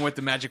was them with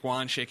the magic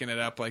wand shaking it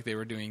up like they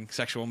were doing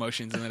sexual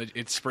motions, and then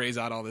it sprays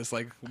out all this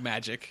like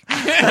magic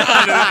onto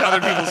other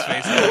people's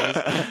faces.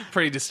 It was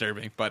pretty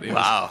disturbing, but it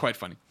Wow. was quite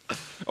funny.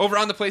 Over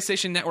on the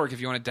PlayStation Network,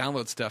 if you want to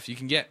download stuff, you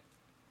can get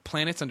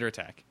Planets Under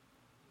Attack,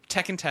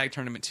 Tekken Tag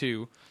Tournament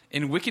 2,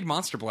 and Wicked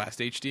Monster Blast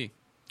HD.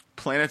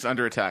 Planets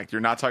Under Attack.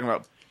 You're not talking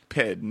about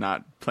PID,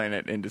 not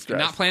Planet in Distress.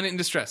 Not Planet in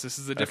Distress. This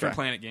is a different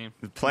Okay. Planet game.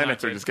 The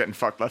planets Not are PID. just getting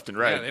fucked left and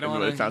right. Yeah, they don't is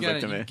want what it sounds like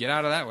to me. Get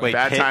out of that way. Wait,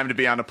 Bad PID? time to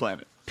be on a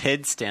planet.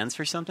 PID stands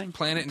for something?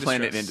 Planet in Distress.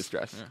 Planet in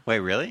Distress. Yeah. Wait,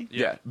 really?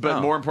 Yeah, but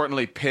Oh. more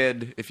importantly,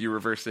 PID, if you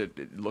reverse it,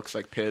 it looks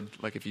like PID,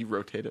 like if you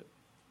rotate it.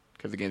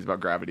 Because the game's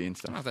about gravity and I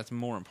don't know stuff. if that's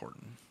more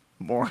important.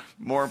 More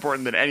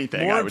important than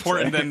anything, More I would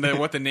important say. than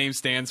what the name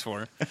stands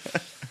for.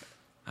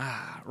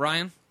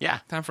 Ryan, Yeah.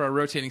 time for our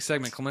rotating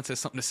segment. Clement has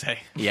something to say.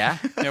 Yeah?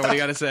 Yeah, what do you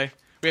got to say?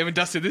 We haven't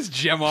dusted this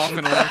gem off in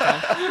a long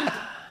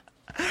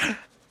time.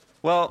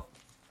 Well,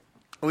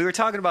 we were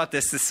talking about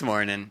this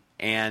morning,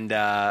 and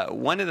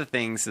one of the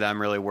things that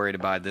I'm really worried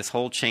about, this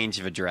whole change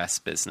of address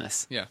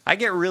business. Yeah. I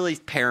get really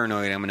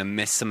paranoid I'm going to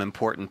miss some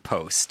important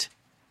post.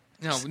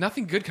 No,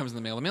 nothing good comes in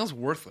the mail. The mail's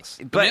worthless.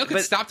 The But- mail could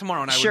but- stop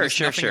tomorrow, and I would Sure, miss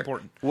sure, nothing sure.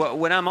 important.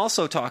 What I'm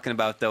also talking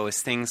about, though,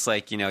 is things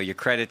like, your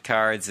credit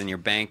cards and your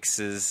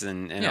bankses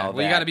and Yeah, all well,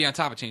 that. you got to be on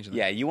top of changing them.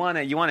 Yeah, you want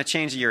to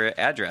change your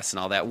address and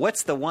all that.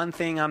 What's the one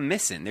thing I'm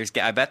missing?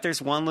 I bet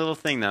there's one little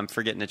thing that I'm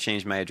forgetting to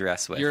change my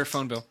address with. Your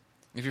phone bill.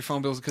 If your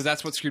phone bill's, because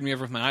that's what screwed me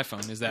over with my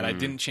iPhone, is that Mm. I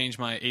didn't change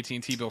my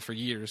AT&T bill for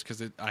years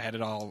because I had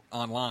it all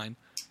online,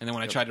 and then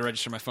when I tried to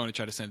register my phone, it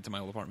tried to send it to my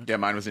old apartment. Yeah,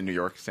 mine was in New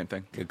York. Same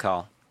thing. Good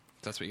call.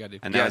 That's what you got to do.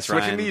 And Yeah, that's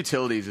switching Ryan. to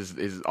utilities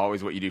is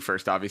always what you do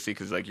first, obviously,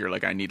 because like you're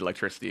like, I need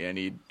electricity, I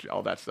need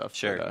all that stuff.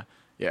 Sure. But,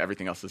 yeah,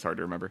 everything else is hard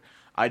to remember.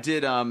 I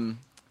did.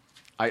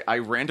 I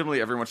randomly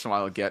every once in a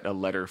while get a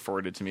letter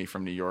forwarded to me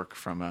from New York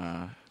from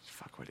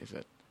what is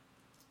it?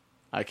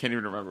 I can't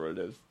even remember what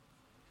it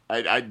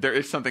is. There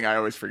is something I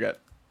always forget.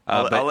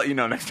 I'll let you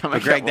know next time.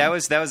 But Greg, that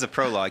was a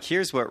prologue.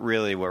 Here's what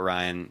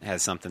Ryan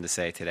has something to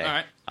say today. All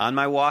right. On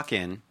my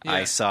walk-in, Yeah.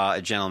 I saw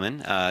a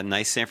gentleman, a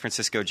nice San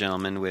Francisco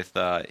gentleman with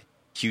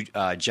huge,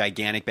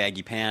 gigantic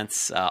baggy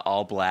pants,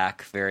 all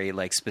black, very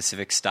like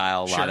specific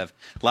style. Sure. A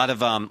lot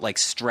of like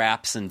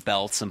straps and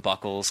belts and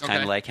buckles, kind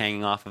Okay. of like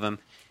hanging off of him.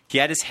 He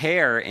had his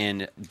hair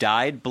in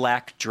dyed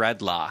black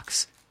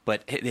dreadlocks,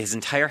 but his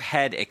entire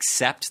head,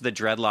 except the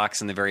dreadlocks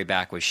in the very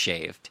back, was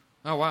shaved.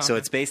 Oh, wow. So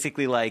it's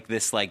basically like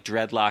this like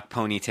dreadlock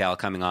ponytail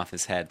coming off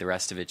his head, the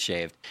rest of it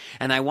shaved.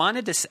 And I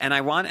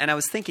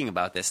was thinking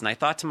about this, and I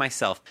thought to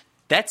myself,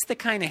 that's the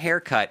kind of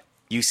haircut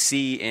you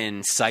see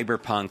in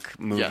cyberpunk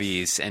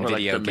movies and Or like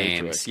video The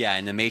games. Matrix. Yeah,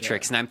 in the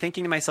Matrix. And I'm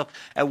thinking to myself,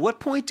 at what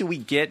point do we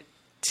get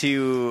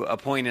to a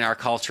point in our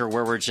culture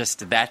where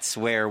that's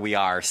where we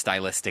are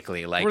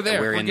stylistically? Like We're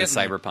there. We're in the getting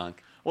there. cyberpunk.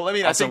 Well, I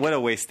mean, Also, I think what a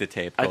waste of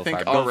tape. I Goldfarb. think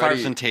Goldfarb's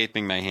already- been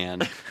taping my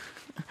hand.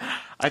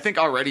 I think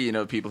already,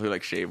 people who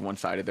like shave one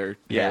side of their hair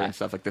Yeah. and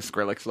stuff, like the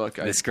Skrillex look.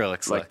 The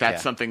Skrillex like look, that's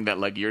yeah. something that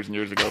like years and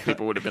years ago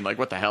people would have been like,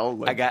 "What the hell?"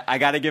 Like, I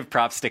got to give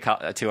props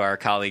to our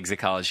colleagues at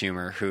College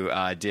Humor who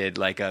did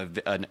like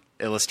an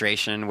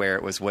illustration where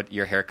it was what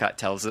your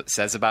haircut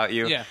says about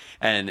you. Yeah.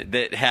 And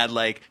that had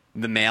like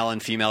the male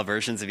and female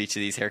versions of each of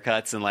these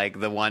haircuts, and like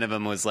the one of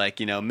them was like,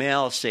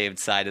 male shaved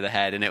side of the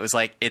head, and it was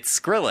like, it's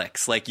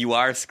Skrillex, like you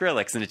are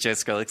Skrillex, and it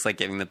shows Skrillex like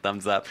giving the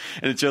thumbs up,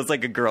 and it shows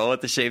like a girl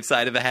with the shaved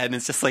side of the head, and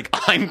it's just like,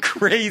 I'm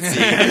crazy. Which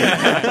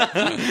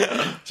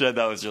I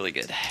thought was really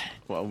good.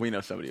 well, we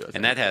know somebody who has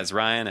And that has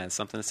Ryan has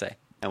something to say.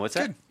 And what's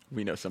that?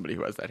 we know somebody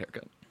who has that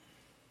haircut.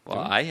 Well,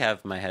 I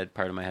have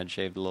part of my head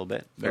shaved a little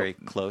bit, very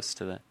Nope. close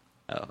to the.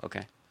 Oh,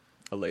 okay.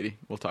 A lady.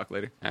 We'll talk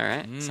later. All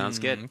right, sounds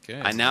good.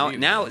 okay,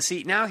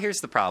 Now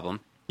here's the problem.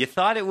 You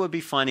thought it would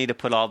be funny to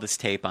put all this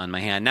tape on my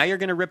hand. Now you're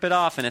going to rip it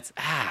off, and it's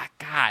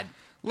God.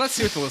 Let's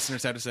see what the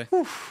listeners have to say.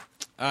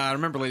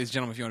 Remember, ladies and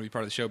gentlemen, if you want to be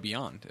part of the show,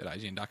 beyond at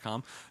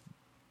IGN.com.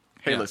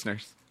 Hey, Yeah.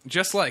 listeners.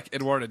 Just like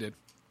Eduardo did.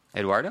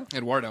 Eduardo?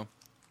 Eduardo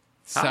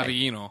Hi.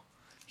 Savino.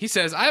 He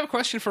says, I have a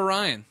question for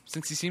Ryan,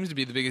 since he seems to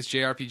be the biggest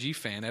JRPG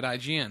fan at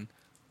IGN.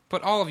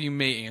 But all of you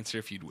may answer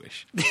if you'd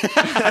wish.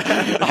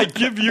 I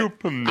give you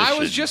permission. I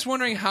was just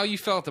wondering how you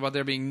felt about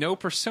there being no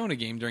Persona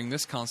game during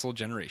this console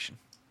generation.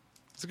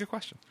 It's a good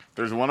question.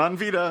 There's one on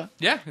Vita.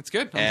 Yeah, it's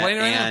good. I'm playing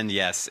it right and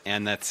yes,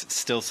 and that's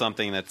still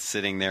something that's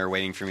sitting there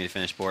waiting for me to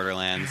finish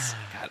Borderlands.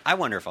 God, I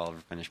wonder if I'll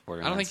ever finish now.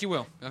 Borderlands. I don't think you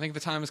will. I think the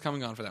time is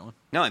coming on for that one.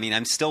 No, I mean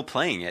I'm still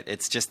playing it.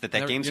 It's just that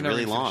Never- game's you're never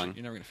really gonna finish long. it.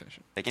 You're never going to finish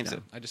it. That game's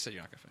I just said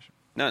you're not going to finish it.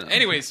 no.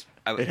 Anyways,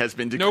 It has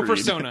been decreed. no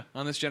Persona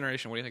on this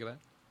generation. What do you think of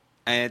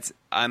that?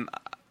 And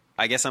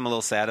I guess I'm a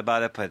little sad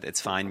about it, but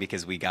it's fine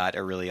because we got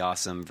a really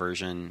awesome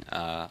version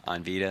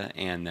on Vita,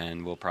 and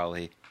then we'll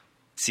probably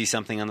see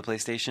something on the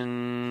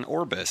PlayStation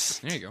Orbis.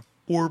 There you go.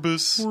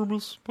 Orbis.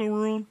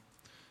 Power on.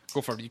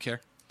 Go for it. Do you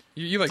care?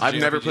 You like I've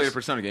never JRPGs. played a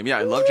Persona game. Yeah,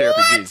 I love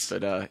JRPGs,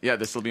 but yeah,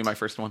 this will be my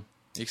first one.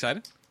 You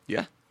excited?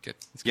 Yeah, Good.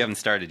 It's You haven't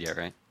started yet,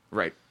 right?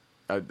 right.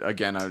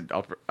 Again,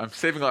 I'm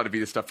saving a lot of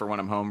Vita stuff for when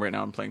I'm home. Right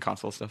now, I'm playing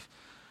console stuff.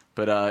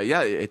 But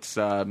yeah, it's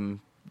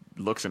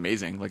looks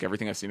amazing. Like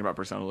everything I've seen about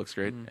Persona looks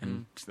great,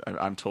 and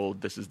I'm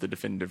told this is the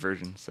definitive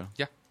version. So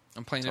Yeah.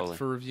 I'm playing Totally. it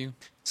for review.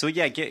 So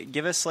yeah,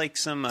 give us like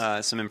some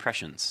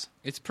impressions.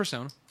 It's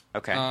Persona.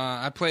 Okay.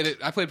 I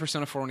played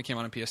Persona 4 when it came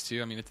out on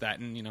PS2. I mean, it's that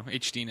and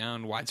HD now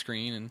and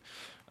widescreen,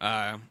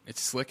 and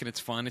it's slick and it's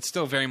fun. It's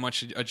still very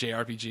much a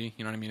JRPG.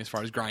 You know what I mean? As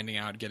far as grinding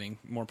out, getting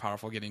more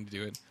powerful, getting to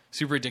do it.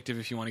 Super addictive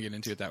if you want to get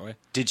into it that way.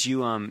 Did you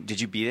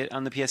beat it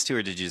on the PS2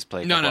 or did you just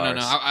play? No.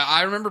 hours?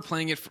 I remember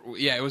playing it.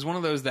 It was one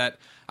of those that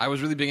I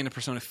was really big into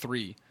Persona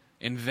 3.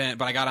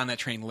 But I got on that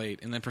train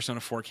late, and then Persona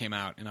 4 came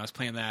out, and I was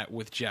playing that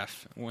with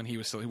Jeff when he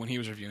was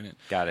reviewing it.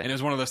 Got it. And it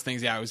was one of those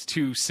things. Yeah, it was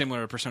too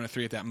similar to Persona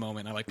 3 at that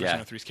moment. I like Persona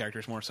Yeah. 3's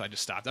characters more, so I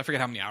just stopped. I forget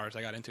how many hours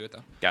I got into it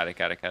though. Got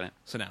it.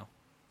 So now,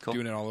 Cool.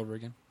 doing it all over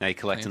again. Now you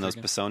collecting Playing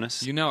those through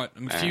personas? You know it.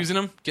 I'm All right. fusing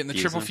them, getting the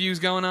Fusing triple them. fuse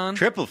going on.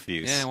 Triple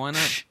fuse. Yeah, why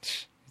not?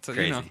 It's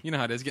Crazy. you know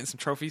how it is. Getting some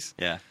trophies.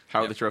 Yeah.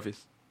 how are the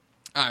trophies?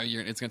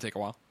 It's gonna take a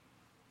while.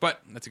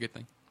 But that's a good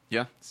thing.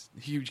 Yeah. It's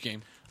a huge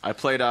game. I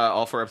played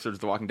all 4 episodes of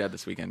The Walking Dead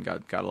this weekend.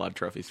 Got a lot of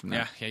trophies from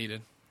that. Yeah, you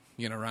did.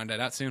 You're going to round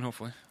that out soon,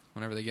 hopefully,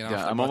 whenever they get Yeah,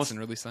 off their I'm butts almost- and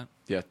release that.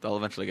 Yeah, I'll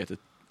eventually get to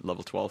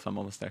level 12. I'm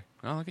almost there.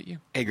 Oh, look at you.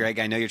 Hey, Greg,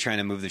 I know you're trying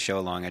to move the show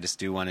along. I just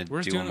do want to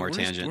do one more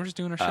tangent. We're just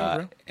doing our show,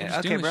 bro. We're just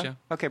okay, doing bro. the show.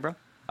 Okay, bro.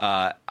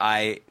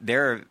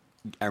 There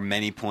are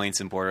many points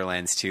in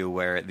Borderlands 2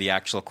 where the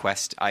actual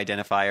quest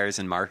identifiers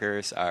and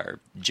markers are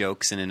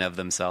jokes in and of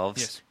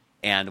themselves. Yes.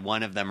 And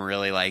one of them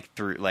really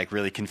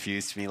really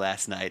confused me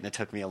last night, and it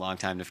took me a long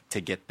time to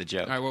get the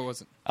joke. All right, what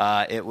was it?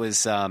 It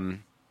was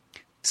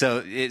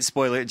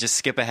spoiler. Just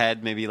skip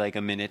ahead, maybe like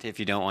a minute if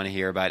you don't want to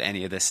hear about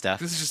any of this stuff.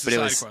 This is just But a it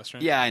side was, quest,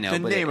 right? Yeah, I know. The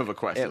but name of a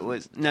quest, It isn't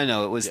was it?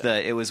 no. It was Yeah.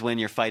 it was when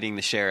you're fighting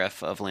the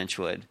sheriff of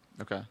Lynchwood.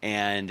 Okay.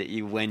 And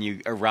when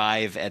you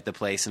arrive at the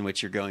place in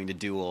which you're going to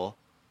duel,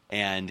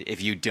 and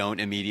if you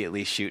don't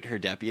immediately shoot her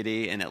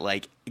deputy, and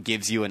it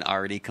gives you an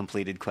already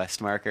completed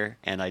quest marker,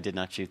 and I did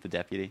not shoot the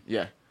deputy.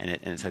 Yeah.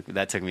 And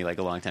that took me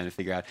a long time to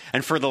figure out.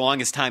 And for the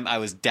longest time, I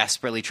was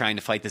desperately trying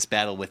to fight this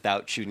battle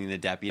without shooting the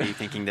deputy,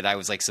 thinking that I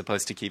was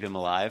supposed to keep him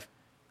alive.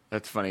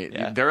 That's funny.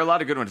 Yeah. There are a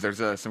lot of good ones.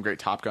 There's some great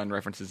Top Gun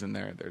references in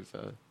there. There's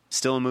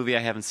Still a movie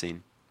I haven't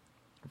seen.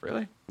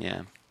 really?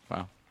 Yeah,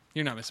 Wow.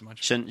 You're not missing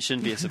much.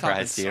 shouldn't be a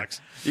surprise to you. Sucks.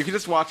 You can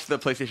just watch the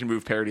PlayStation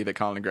Move parody that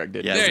Colin and Greg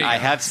did. Yes, There you I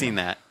go. have seen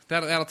that.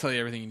 That'll tell you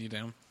everything you need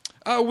to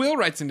know. Will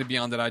writes into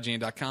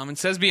beyond.ign.com and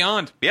says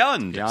Beyond.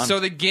 Beyond.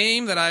 So the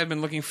game that I've been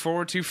looking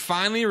forward to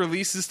finally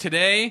releases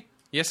today.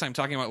 Yes, I'm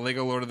talking about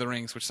Lego Lord of the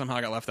Rings, which somehow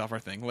got left off our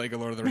thing. Lego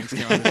Lord of the Rings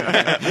came out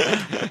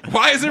this weekend.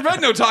 Why has there been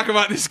no talk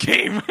about this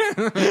game?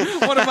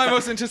 One of my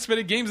most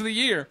anticipated games of the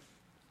year.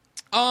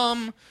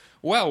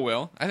 Well,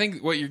 Will, I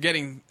think what you're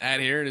getting at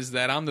here is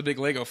that I'm the big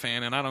Lego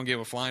fan, and I don't give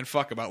a flying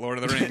fuck about Lord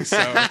of the Rings. So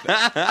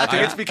I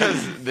think it's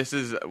because this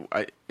is,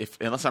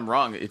 unless I'm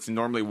wrong, it's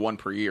normally one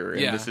per year. And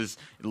Yeah. this is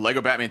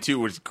Lego Batman 2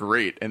 was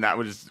great, and that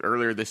was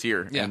earlier this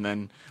year. Yeah. And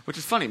then, which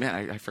is funny,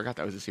 man. I forgot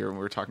that was this year when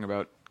we were talking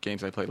about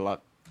games I played a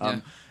lot. Yeah.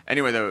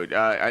 Anyway, though,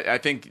 I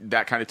think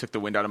that kind of took the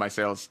wind out of my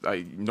sails.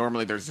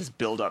 Normally, there's this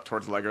build up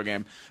towards the Lego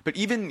game, but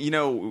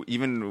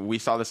even we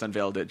saw this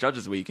unveiled at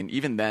Judges Week, and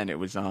even then, it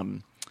was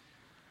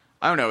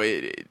I don't know.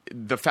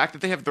 The fact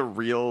that they have the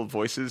real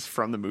voices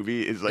from the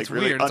movie is It's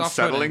really weird. It's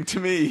unsettling off-putting. to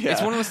me. Yeah.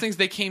 It's one of those things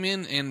they came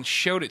in and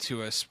showed it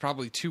to us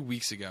probably 2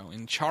 weeks ago,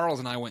 and Charles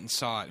and I went and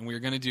saw it, and we were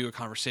going to do a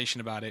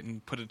conversation about it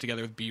and put it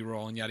together with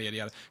B-roll and yada yada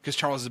yada. Because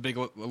Charles is a big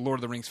Lord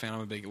of the Rings fan,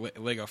 I'm a big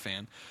Lego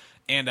fan,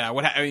 and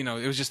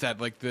it was just that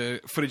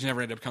the footage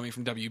never ended up coming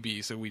from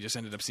WB, so we just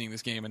ended up seeing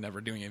this game and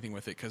never doing anything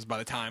with it. Because by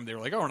the time they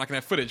were like, "Oh, we're not going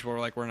to have footage," we're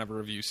like, "We're going to have a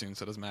review soon,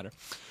 so it doesn't matter."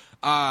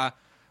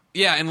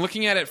 Yeah, and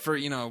looking at it for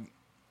it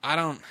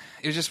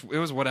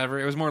was whatever.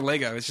 It was more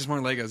Lego. It's just more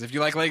Legos. If you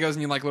like Legos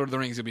and you like Lord of the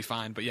Rings, you'll be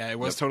fine. But yeah, it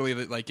was totally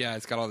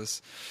it's got all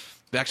this,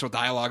 the actual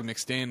dialogue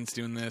mixed in. It's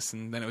doing this,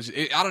 and then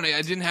I don't know.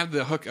 I didn't have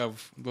the hook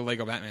of the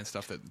Lego Batman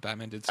stuff that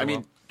Batman did so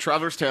well.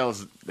 Traveler's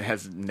Tales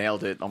has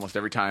nailed it almost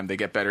every time. They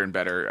get better and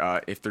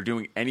better. If they're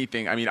doing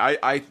anything,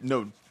 I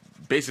know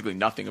basically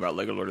nothing about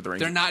Lego Lord of the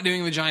Rings. They're not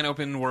doing the giant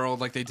open world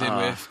like they did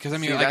with, because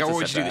see, that's a what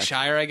would you do, the setback.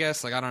 Shire? I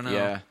guess, I don't know.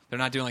 Yeah. They're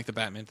not doing the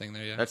Batman thing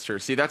there yet. That's true.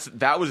 See,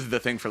 that was the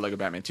thing for Lego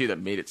Batman 2 that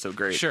made it so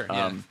great. Sure,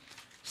 yeah.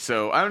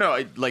 So I don't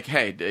know.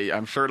 Hey,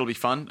 I'm sure it'll be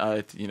fun.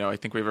 I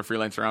think we have a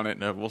freelancer on it,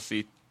 and we'll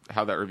see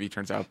how that review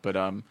turns out. But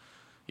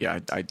yeah,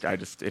 I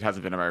just it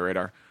hasn't been on my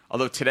radar.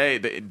 Although today,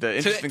 the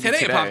interesting thing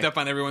today it popped up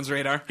on everyone's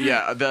radar.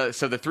 Yeah, the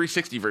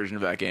 360 version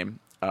of that game,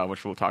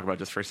 which we'll talk about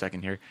just for a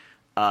second here,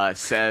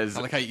 says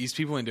I like how you ease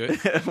people into it.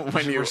 when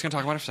We're you just gonna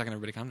talk about it for a second.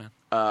 Everybody, calm down.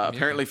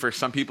 apparently for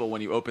some people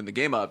when you open the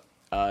game up,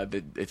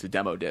 it's a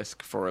demo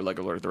disc for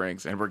Lego Lord of the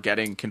Rings, and we're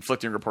getting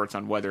conflicting reports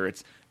on whether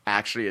it's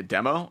actually a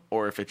demo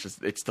or if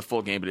it's the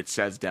full game, but it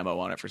says demo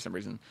on it for some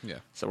reason. Yeah.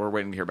 So we're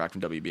waiting to hear back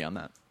from WB on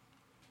that.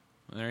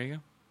 There you go.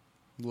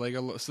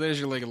 Lego. So there's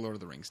your Lego Lord of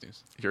the Rings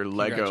news. Your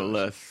Lego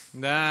list.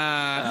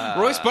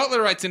 Royce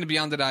Butler writes into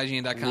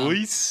beyond.ign.com.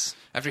 Royce.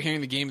 After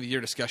hearing the Game of the Year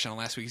discussion on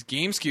last week's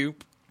Game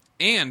Scoop,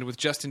 and with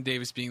Justin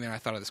Davis being there, I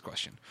thought of this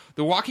question.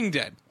 The Walking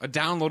Dead, a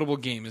downloadable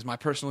game, is my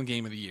personal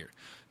game of the year.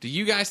 Do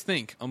you guys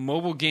think a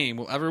mobile game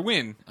will ever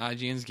win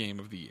IGN's Game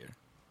of the Year?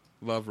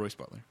 Love, Royce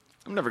Butler.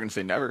 I'm never going to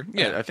say never.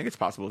 Yeah. I think it's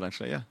possible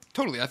eventually, yeah.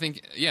 Totally. I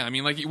think, yeah, I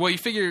mean, you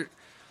figure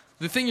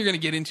the thing you're going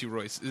to get into,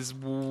 Royce, is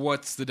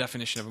what's the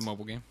definition of a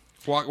mobile game?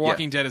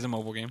 Walking Dead is a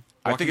mobile game.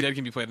 I Walking think Dead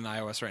can be played on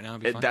iOS right now.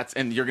 It'd be fun.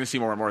 And you're going to see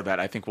more and more of that.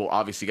 I think we'll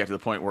obviously get to the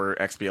point where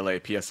XBLA,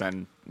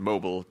 PSN,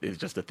 mobile is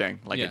just a thing.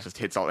 Yeah. It just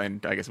hits all,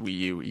 and I guess Wii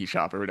U,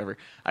 eShop, or whatever.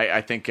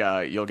 I think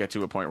you'll get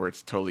to a point where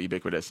it's totally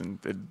ubiquitous, and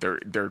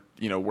they're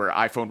where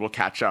iPhone will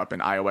catch up,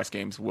 and iOS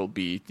games will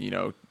be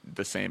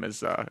the same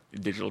as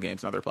digital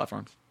games on other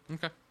platforms.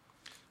 Okay.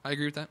 I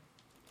agree with that.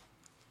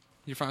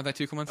 You're fine with that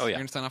too, Clements? Oh, yeah. You're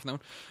going to sign off on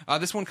that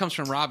one? This one comes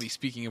from Robbie,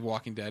 speaking of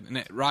Walking Dead.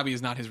 And Robbie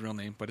is not his real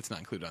name, but it's not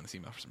included on this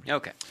email for some reason.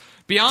 Okay.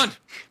 Beyond.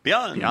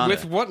 Beyond.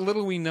 With what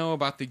little we know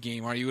about the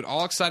game, are you at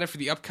all excited for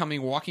the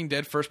upcoming Walking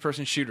Dead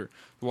first-person shooter?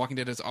 The Walking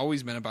Dead has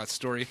always been about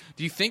story.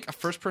 Do you think a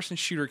first-person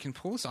shooter can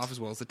pull this off as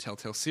well as the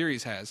Telltale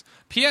series has?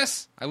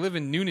 P.S. I live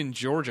in Noonan,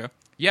 Georgia.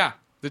 Yeah,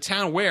 the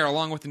town where,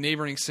 along with the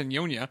neighboring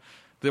Senyonia,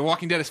 The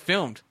Walking Dead is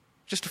filmed.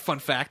 Just a fun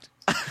fact.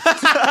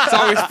 It's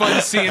always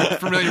fun seeing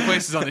familiar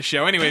places on the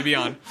show. Anyway,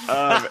 beyond.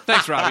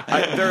 Thanks, Robbie.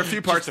 There are a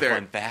few parts there.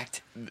 Fun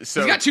fact.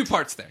 So He's got 2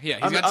 parts there.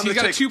 Yeah, he's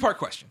got a 2-part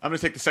question. I'm going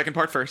to take the second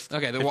part first.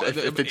 Okay,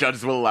 if the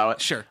judges will allow it.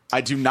 Sure.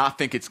 I do not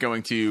think it's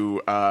going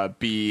to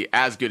be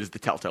as good as the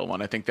Telltale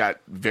one. I think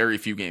that very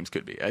few games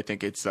could be. I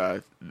think it's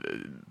that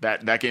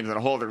game's on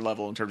a whole other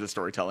level in terms of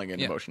storytelling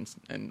and emotions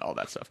and all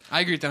that stuff.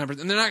 I agree with that 100%.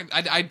 And they're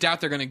not. I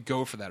doubt they're going to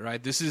go for that.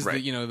 Right. This is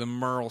Right. the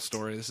Merle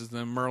story. This is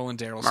the Merle and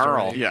Daryl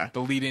Merle. story. Yeah.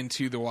 The lead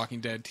into the Walking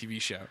Dead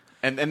TV show.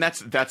 And that's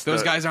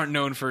Those guys aren't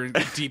known for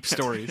deep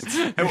stories.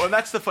 Well,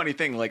 that's the funny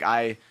thing. Like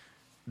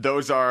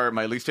those are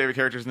my least favorite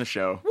characters in the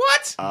show.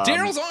 What?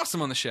 Daryl's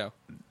awesome on the show.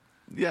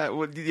 Yeah,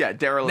 well, yeah,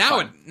 Daryl.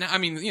 I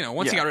mean,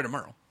 once he Yeah. got rid of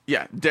Merle.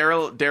 Yeah,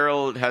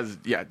 Daryl has.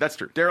 Yeah, that's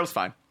true. Daryl's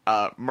fine.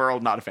 Merle,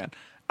 not a fan.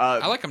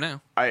 I like him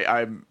now.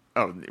 I'm.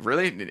 Oh,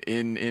 really?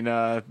 In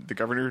the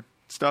governor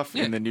stuff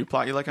Yeah. in the new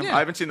plot, you like him? Yeah. I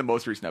haven't seen the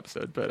most recent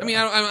episode, but I mean,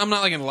 I'm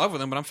not like in love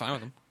with him, but I'm fine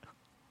with him.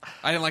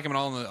 I didn't like him at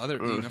all in the other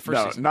first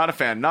no, season. not a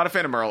fan. Not a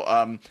fan of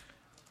Merle.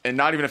 And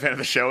not even a fan of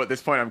the show at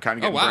this point. I'm kind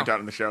of getting wow. burnt out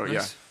on the show.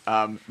 Nice.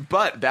 Yeah.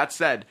 But that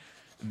said,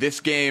 this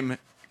game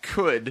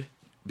could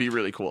be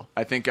really cool.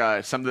 I think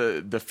some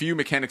of the few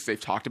mechanics they've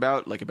talked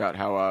about, like about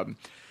how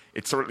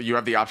it's sort of, you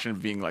have the option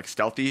of being like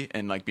stealthy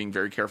and like being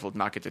very careful to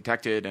not get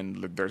detected,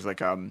 and there's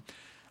like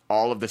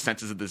all of the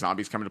senses of the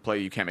zombies come into play.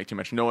 You can't make too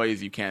much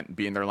noise. You can't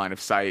be in their line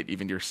of sight.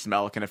 Even your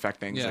smell can affect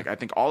things. Yeah. Like I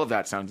think all of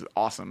that sounds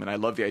awesome, and I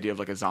love the idea of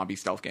like a zombie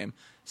stealth game.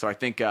 So I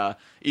think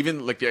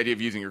even like the idea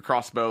of using your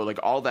crossbow, like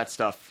all that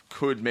stuff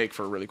could make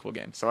for a really cool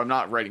game. So I'm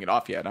not writing it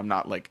off yet. I'm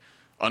not like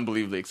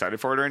unbelievably excited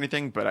for it or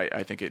anything, but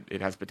I think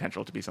it has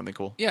potential to be something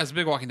cool. Yeah, as a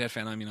big Walking Dead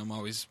fan, I mean,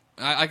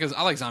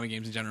 I like zombie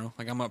games in general.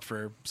 Like, I'm up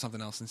for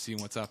something else and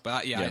seeing what's up.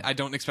 But I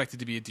don't expect it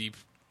to be a deep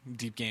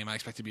game. I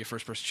expect it to be a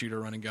first-person shooter,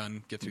 run and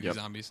gun, get through these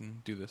zombies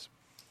and do this.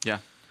 Yeah.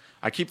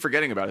 I keep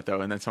forgetting about it, though,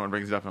 and then someone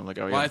brings it up, and I'm like,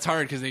 oh, yeah. Well, it's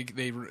hard because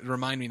they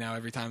remind me now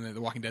every time that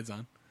The Walking Dead's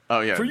on. Oh,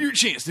 yeah. For your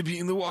chance to be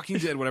in The Walking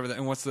Dead, whatever that.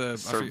 And what's the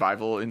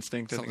Survival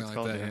instinct, I think something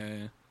it's like called. that?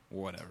 Yeah.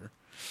 Whatever.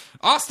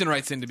 Austin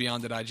writes into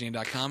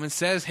beyond.ign.com and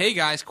says, "Hey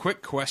guys,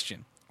 quick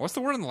question. What's the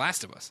word on The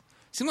Last of Us?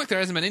 Seemed like there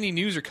hasn't been any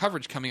news or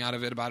coverage coming out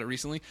of it about it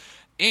recently,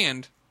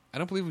 and I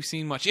don't believe we've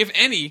seen much, if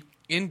any,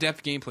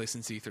 in-depth gameplay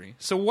since E3.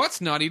 So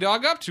what's Naughty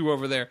Dog up to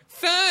over there?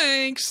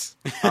 Thanks."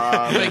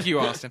 Thank you,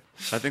 Austin.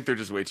 I think they're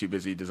just way too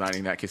busy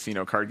designing that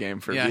casino card game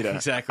for Yeah, Vita.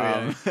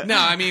 exactly. No,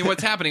 I mean,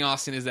 what's happening,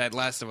 Austin, is that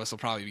Last of Us will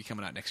probably be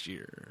coming out next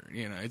year.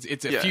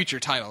 It's a future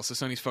title, so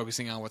Sony's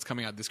focusing on what's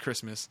coming out this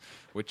Christmas,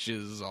 which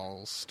is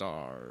All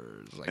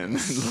Stars. And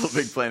Little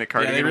Big Planet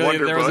card Yeah, game, there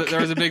Wonderbook.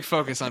 was a big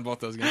focus on both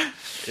those games.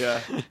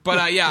 Yeah.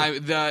 But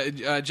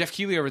the Jeff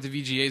Keighley over at the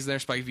VGAs there,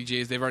 Spike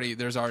VGAs,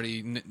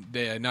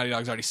 Naughty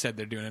Dog's already said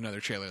they're doing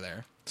another trailer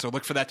there. So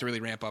look for that to really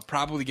ramp up.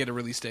 Probably get a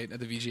release date at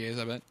the VGAs,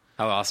 I bet.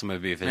 How awesome would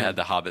it be if it had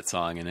the Hobbit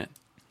song in it?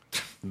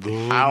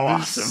 How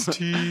awesome.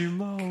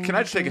 Can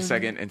I just take a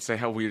second and say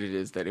how weird it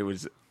is that it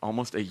was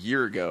almost a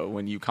year ago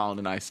when you, Colin,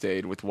 and I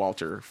stayed with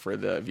Walter for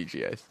the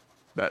VGAs?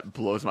 That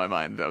blows my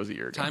mind. That was a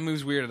year ago. Time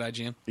moves weird at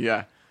IGN.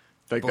 Yeah.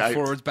 Like Both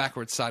forwards,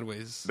 backwards,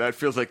 sideways. that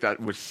feels like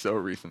that was so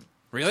recent.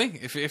 Really?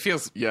 It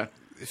feels Yeah.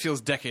 It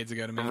feels decades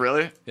ago to me.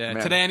 Really? Yeah.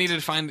 Man. Today I needed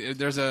to find.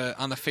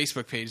 On the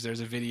Facebook page.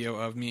 There's a video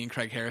of me and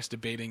Craig Harris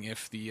debating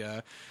if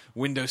the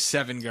Windows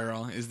 7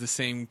 girl is the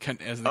same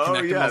as the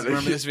Kinect muzzle.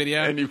 Remember this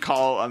video? And you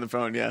call on the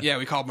phone, yeah. Yeah,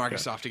 we called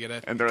Microsoft to get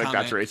it. And they're like,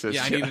 comment. "That's racist."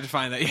 Yeah, I Yeah. needed to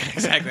find that. Yeah,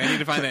 exactly. I needed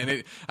to find that.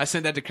 And I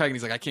sent that to Craig, and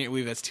he's like, "I can't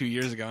believe that's 2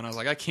 years ago." And I was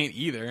like, "I can't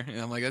either." And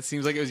I'm like, "That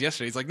seems like it was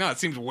yesterday." He's like, "No, it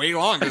seems way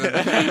longer than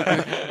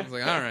that." I was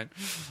like, "All right."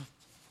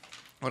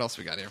 What else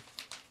we got here?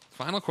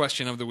 Final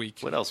question of the week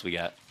What else we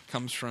got?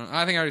 comes from.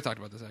 I think I already talked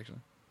about this actually.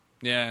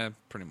 Yeah,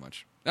 pretty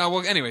much. Oh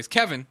well. Anyways,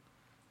 Kevin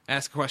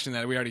asked a question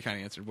that we already kind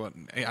of answered. But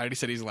I already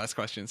said he's the last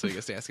question, so he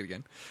gets to ask it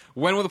again.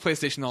 When will the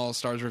PlayStation All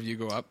Stars review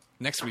go up?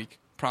 Next week,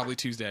 probably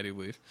Tuesday, I do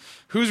believe.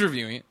 Who's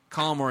reviewing it?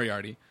 Colin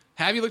Moriarty.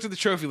 Have you looked at the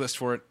trophy list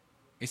for it?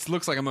 It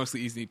looks like a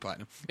mostly easy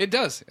platinum. It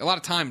does. A lot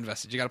of time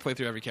invested. You got to play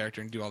through every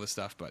character and do all this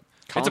stuff. But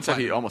Colin it's a said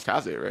he platinum. almost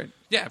has it, right?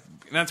 Yeah,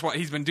 that's why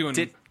he's been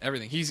doing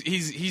everything.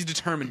 He's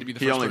determined to be the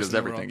He first only person does in the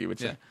everything, world. you would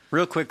say. Yeah.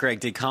 Real quick,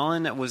 Greg,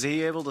 was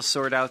he able to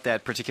sort out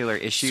that particular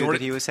issue Sort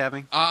that it? he was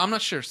having? I'm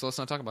not sure, so let's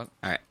not talk about it.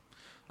 All right.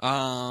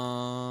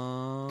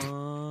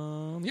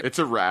 Yep. It's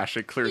a rash.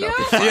 It cleared up.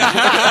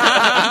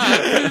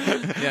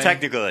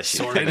 Technical issue.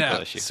 Sort it Technical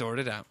out. issue. Sort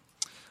it out.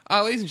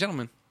 Ladies and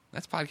gentlemen,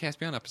 that's Podcast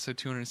Beyond, episode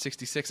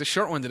 266. A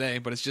short one today,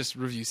 but it's just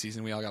review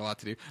season. We all got a lot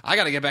to do. I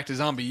got to get back to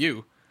Zombie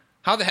U.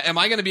 How the am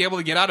I going to be able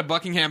to get out of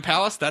Buckingham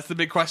Palace? That's the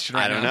big question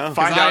right now. I don't know.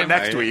 Find out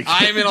next week.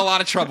 I am in a lot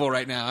of trouble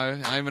right now.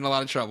 I'm in a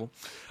lot of trouble.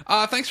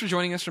 Thanks for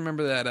joining us.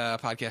 Remember that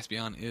Podcast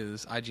Beyond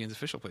is IGN's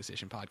official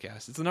PlayStation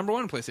podcast. It's the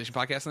 #1 PlayStation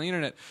podcast on the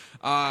internet.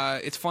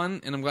 It's fun,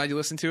 and I'm glad you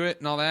listened to it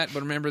and all that.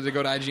 But remember to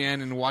go to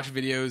IGN and watch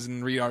videos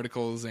and read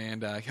articles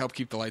and help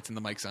keep the lights and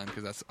the mics on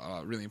because that's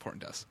really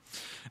important to us.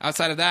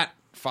 Outside of that,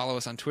 follow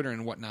us on Twitter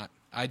and whatnot.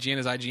 IGN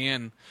is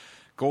IGN.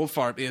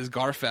 Goldfarb is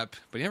Garfep,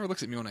 but he never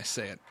looks at me when I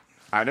say it.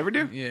 I never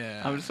do.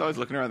 Yeah. I'm just always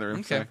looking around the room.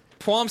 Okay. So.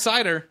 Plum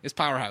Cider is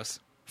Powerhouse,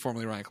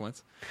 formerly Ryan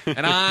Clentz.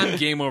 And I'm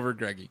Game Over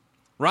Greggy.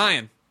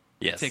 Ryan,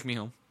 Yes. take me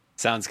home.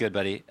 Sounds good,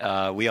 buddy.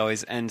 We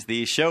always end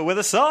the show with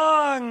a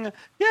song.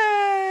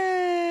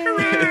 Yay!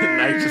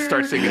 Now you just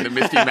start singing the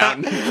Misty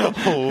Mountain.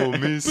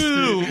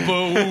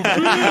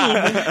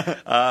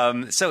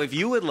 Oh, So if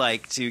you would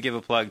like to give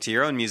a plug to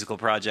your own musical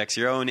projects,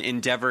 your own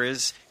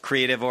endeavors,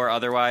 creative or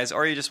otherwise,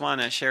 or you just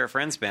want to share a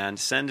friend's band,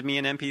 send me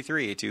an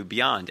MP3 to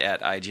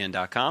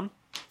beyond@ign.com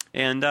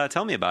and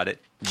tell me about it.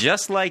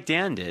 Just like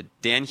Dan did,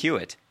 Dan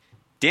Hewitt.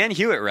 Dan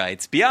Hewitt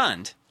writes,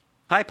 Beyond.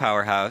 Hi,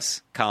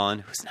 Powerhouse. Colin,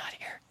 who's not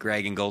here.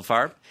 Greg and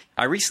Goldfarb.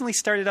 I recently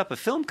started up a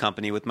film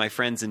company with my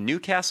friends in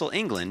Newcastle,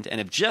 England, and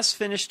have just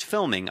finished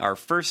filming our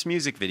first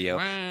music video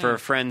for a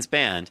friend's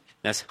band.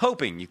 And I was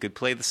hoping you could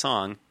play the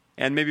song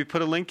and maybe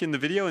put a link in the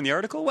video in the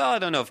article. Well, I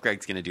don't know if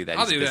Greg's going to do that.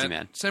 I'll He's do a busy that.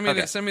 man. Send me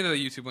Okay. the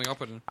YouTube link. I'll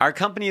put it in. Our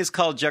company is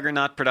called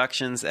Juggernaut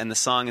Productions, and the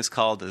song is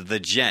called The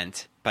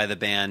Gent by the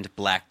band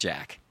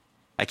Blackjack.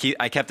 I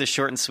kept this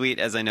short and sweet,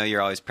 as I know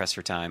you're always pressed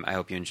for time. I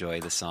hope you enjoy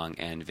the song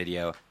and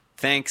video.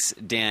 Thanks,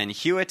 Dan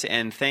Hewitt,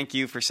 and thank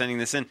you for sending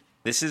this in.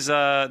 This was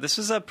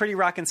a pretty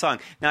rockin' song.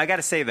 Now, I got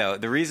to say, though,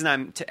 the reason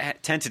I'm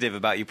tentative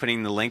about you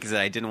putting the link is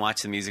that I didn't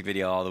watch the music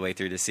video all the way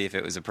through to see if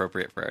it was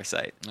appropriate for our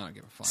site. I don't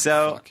give a fuck.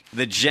 So, Fuck.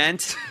 The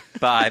Gent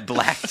by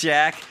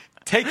Blackjack.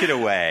 Take it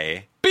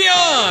away.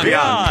 Beyond!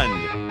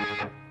 Beyond!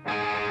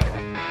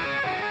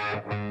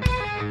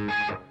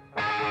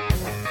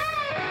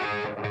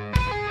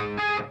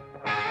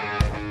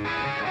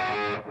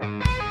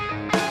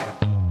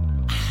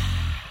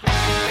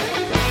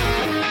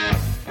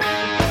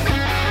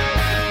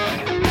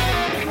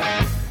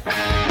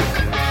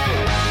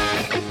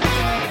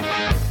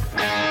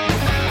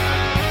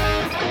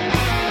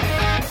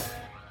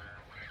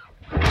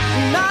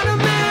 Not a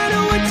man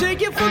who would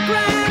take you for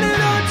granted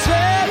or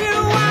tell you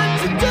what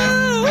to do.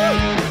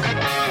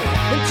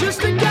 And just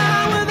a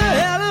guy with a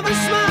hell of a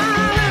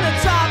smile and a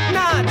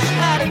top-notch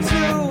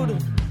attitude.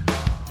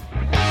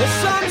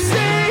 Some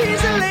say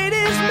he's a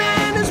ladies'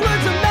 man, his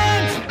words are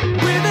meant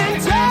with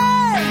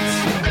intent.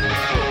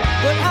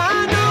 But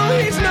I know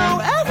he's no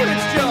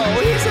average Joe.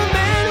 He's a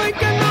man we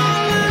can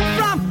all learn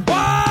from.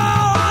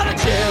 Whoa, what a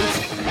gent!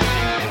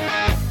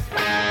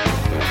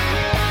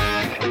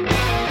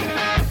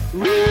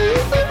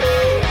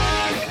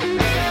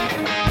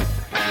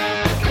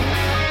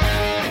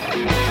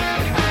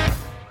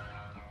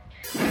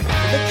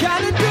 The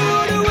kind of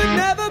dude who would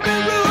never be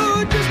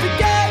rude just to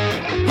get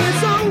his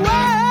own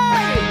way.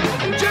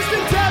 Just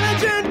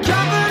intelligent,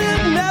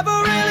 confident, never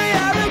really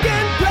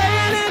arrogant,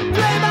 playing it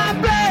play by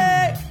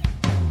play.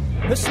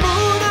 A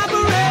smooth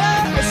operator,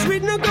 a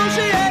sweet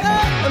negotiator,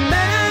 a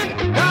man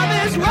of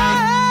his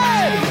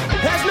word.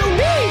 Has no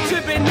need to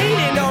be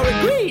needy, no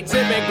agree to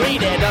be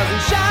greedy,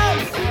 doesn't shout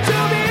to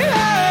be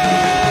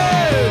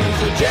heard.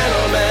 He's a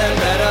gentleman,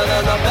 better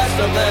than the best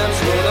of them,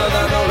 smoother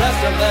than the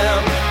rest of them.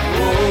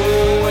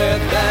 Ooh,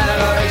 with that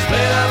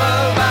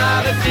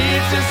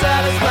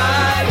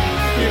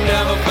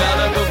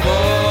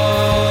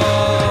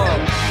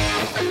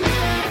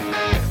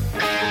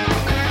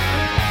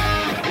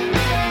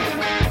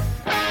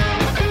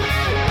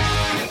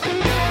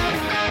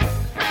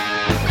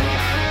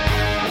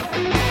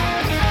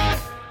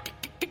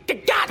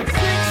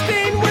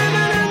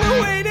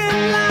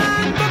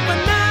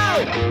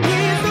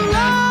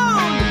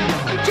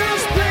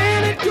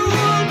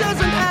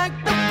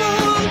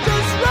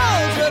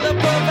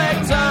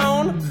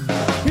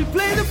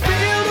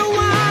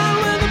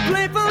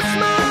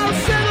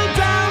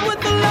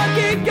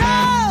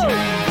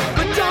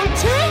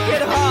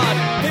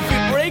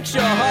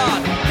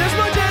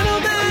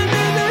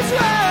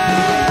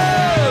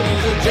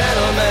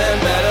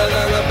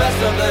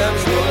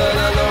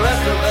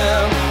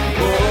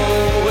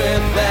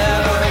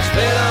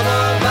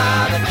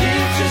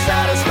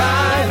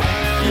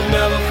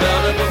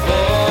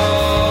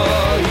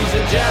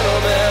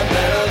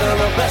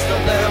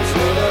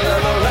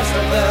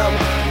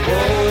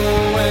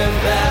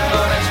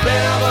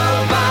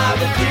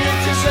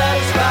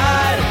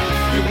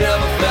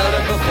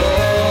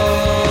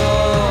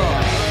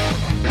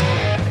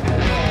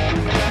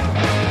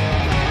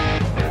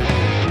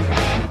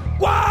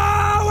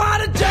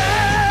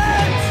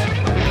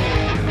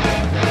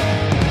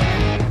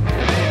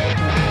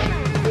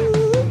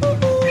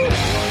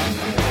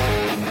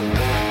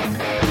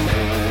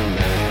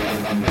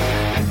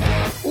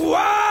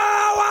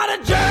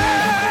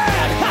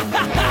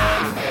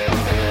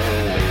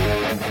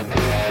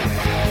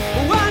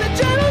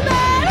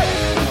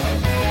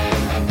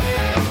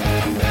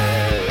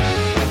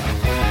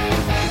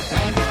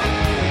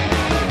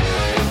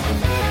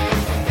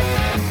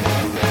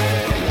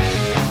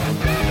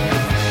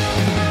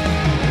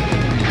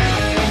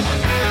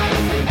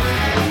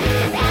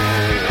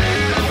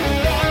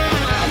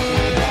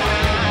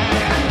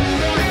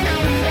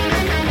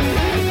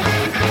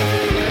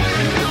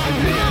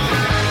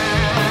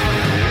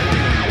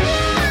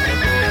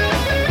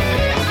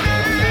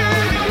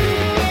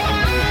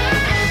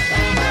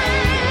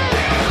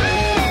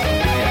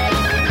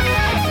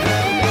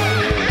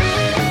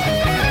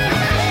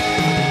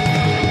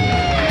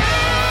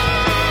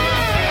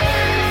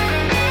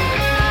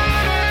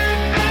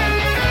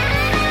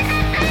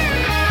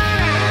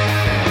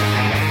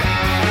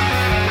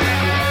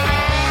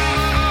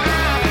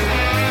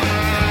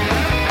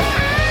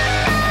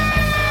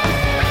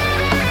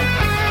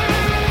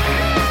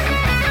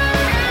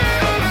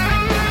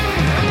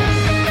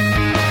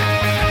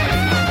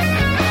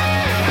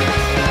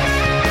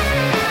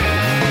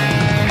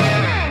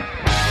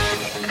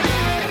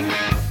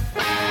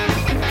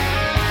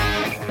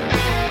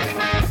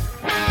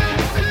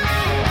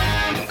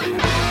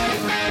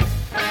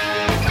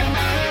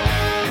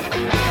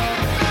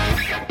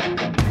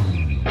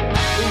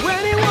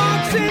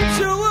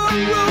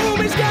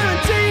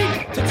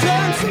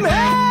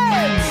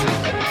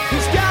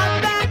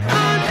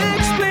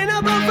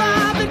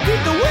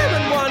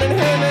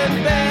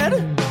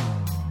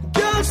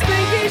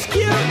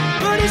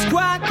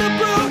quite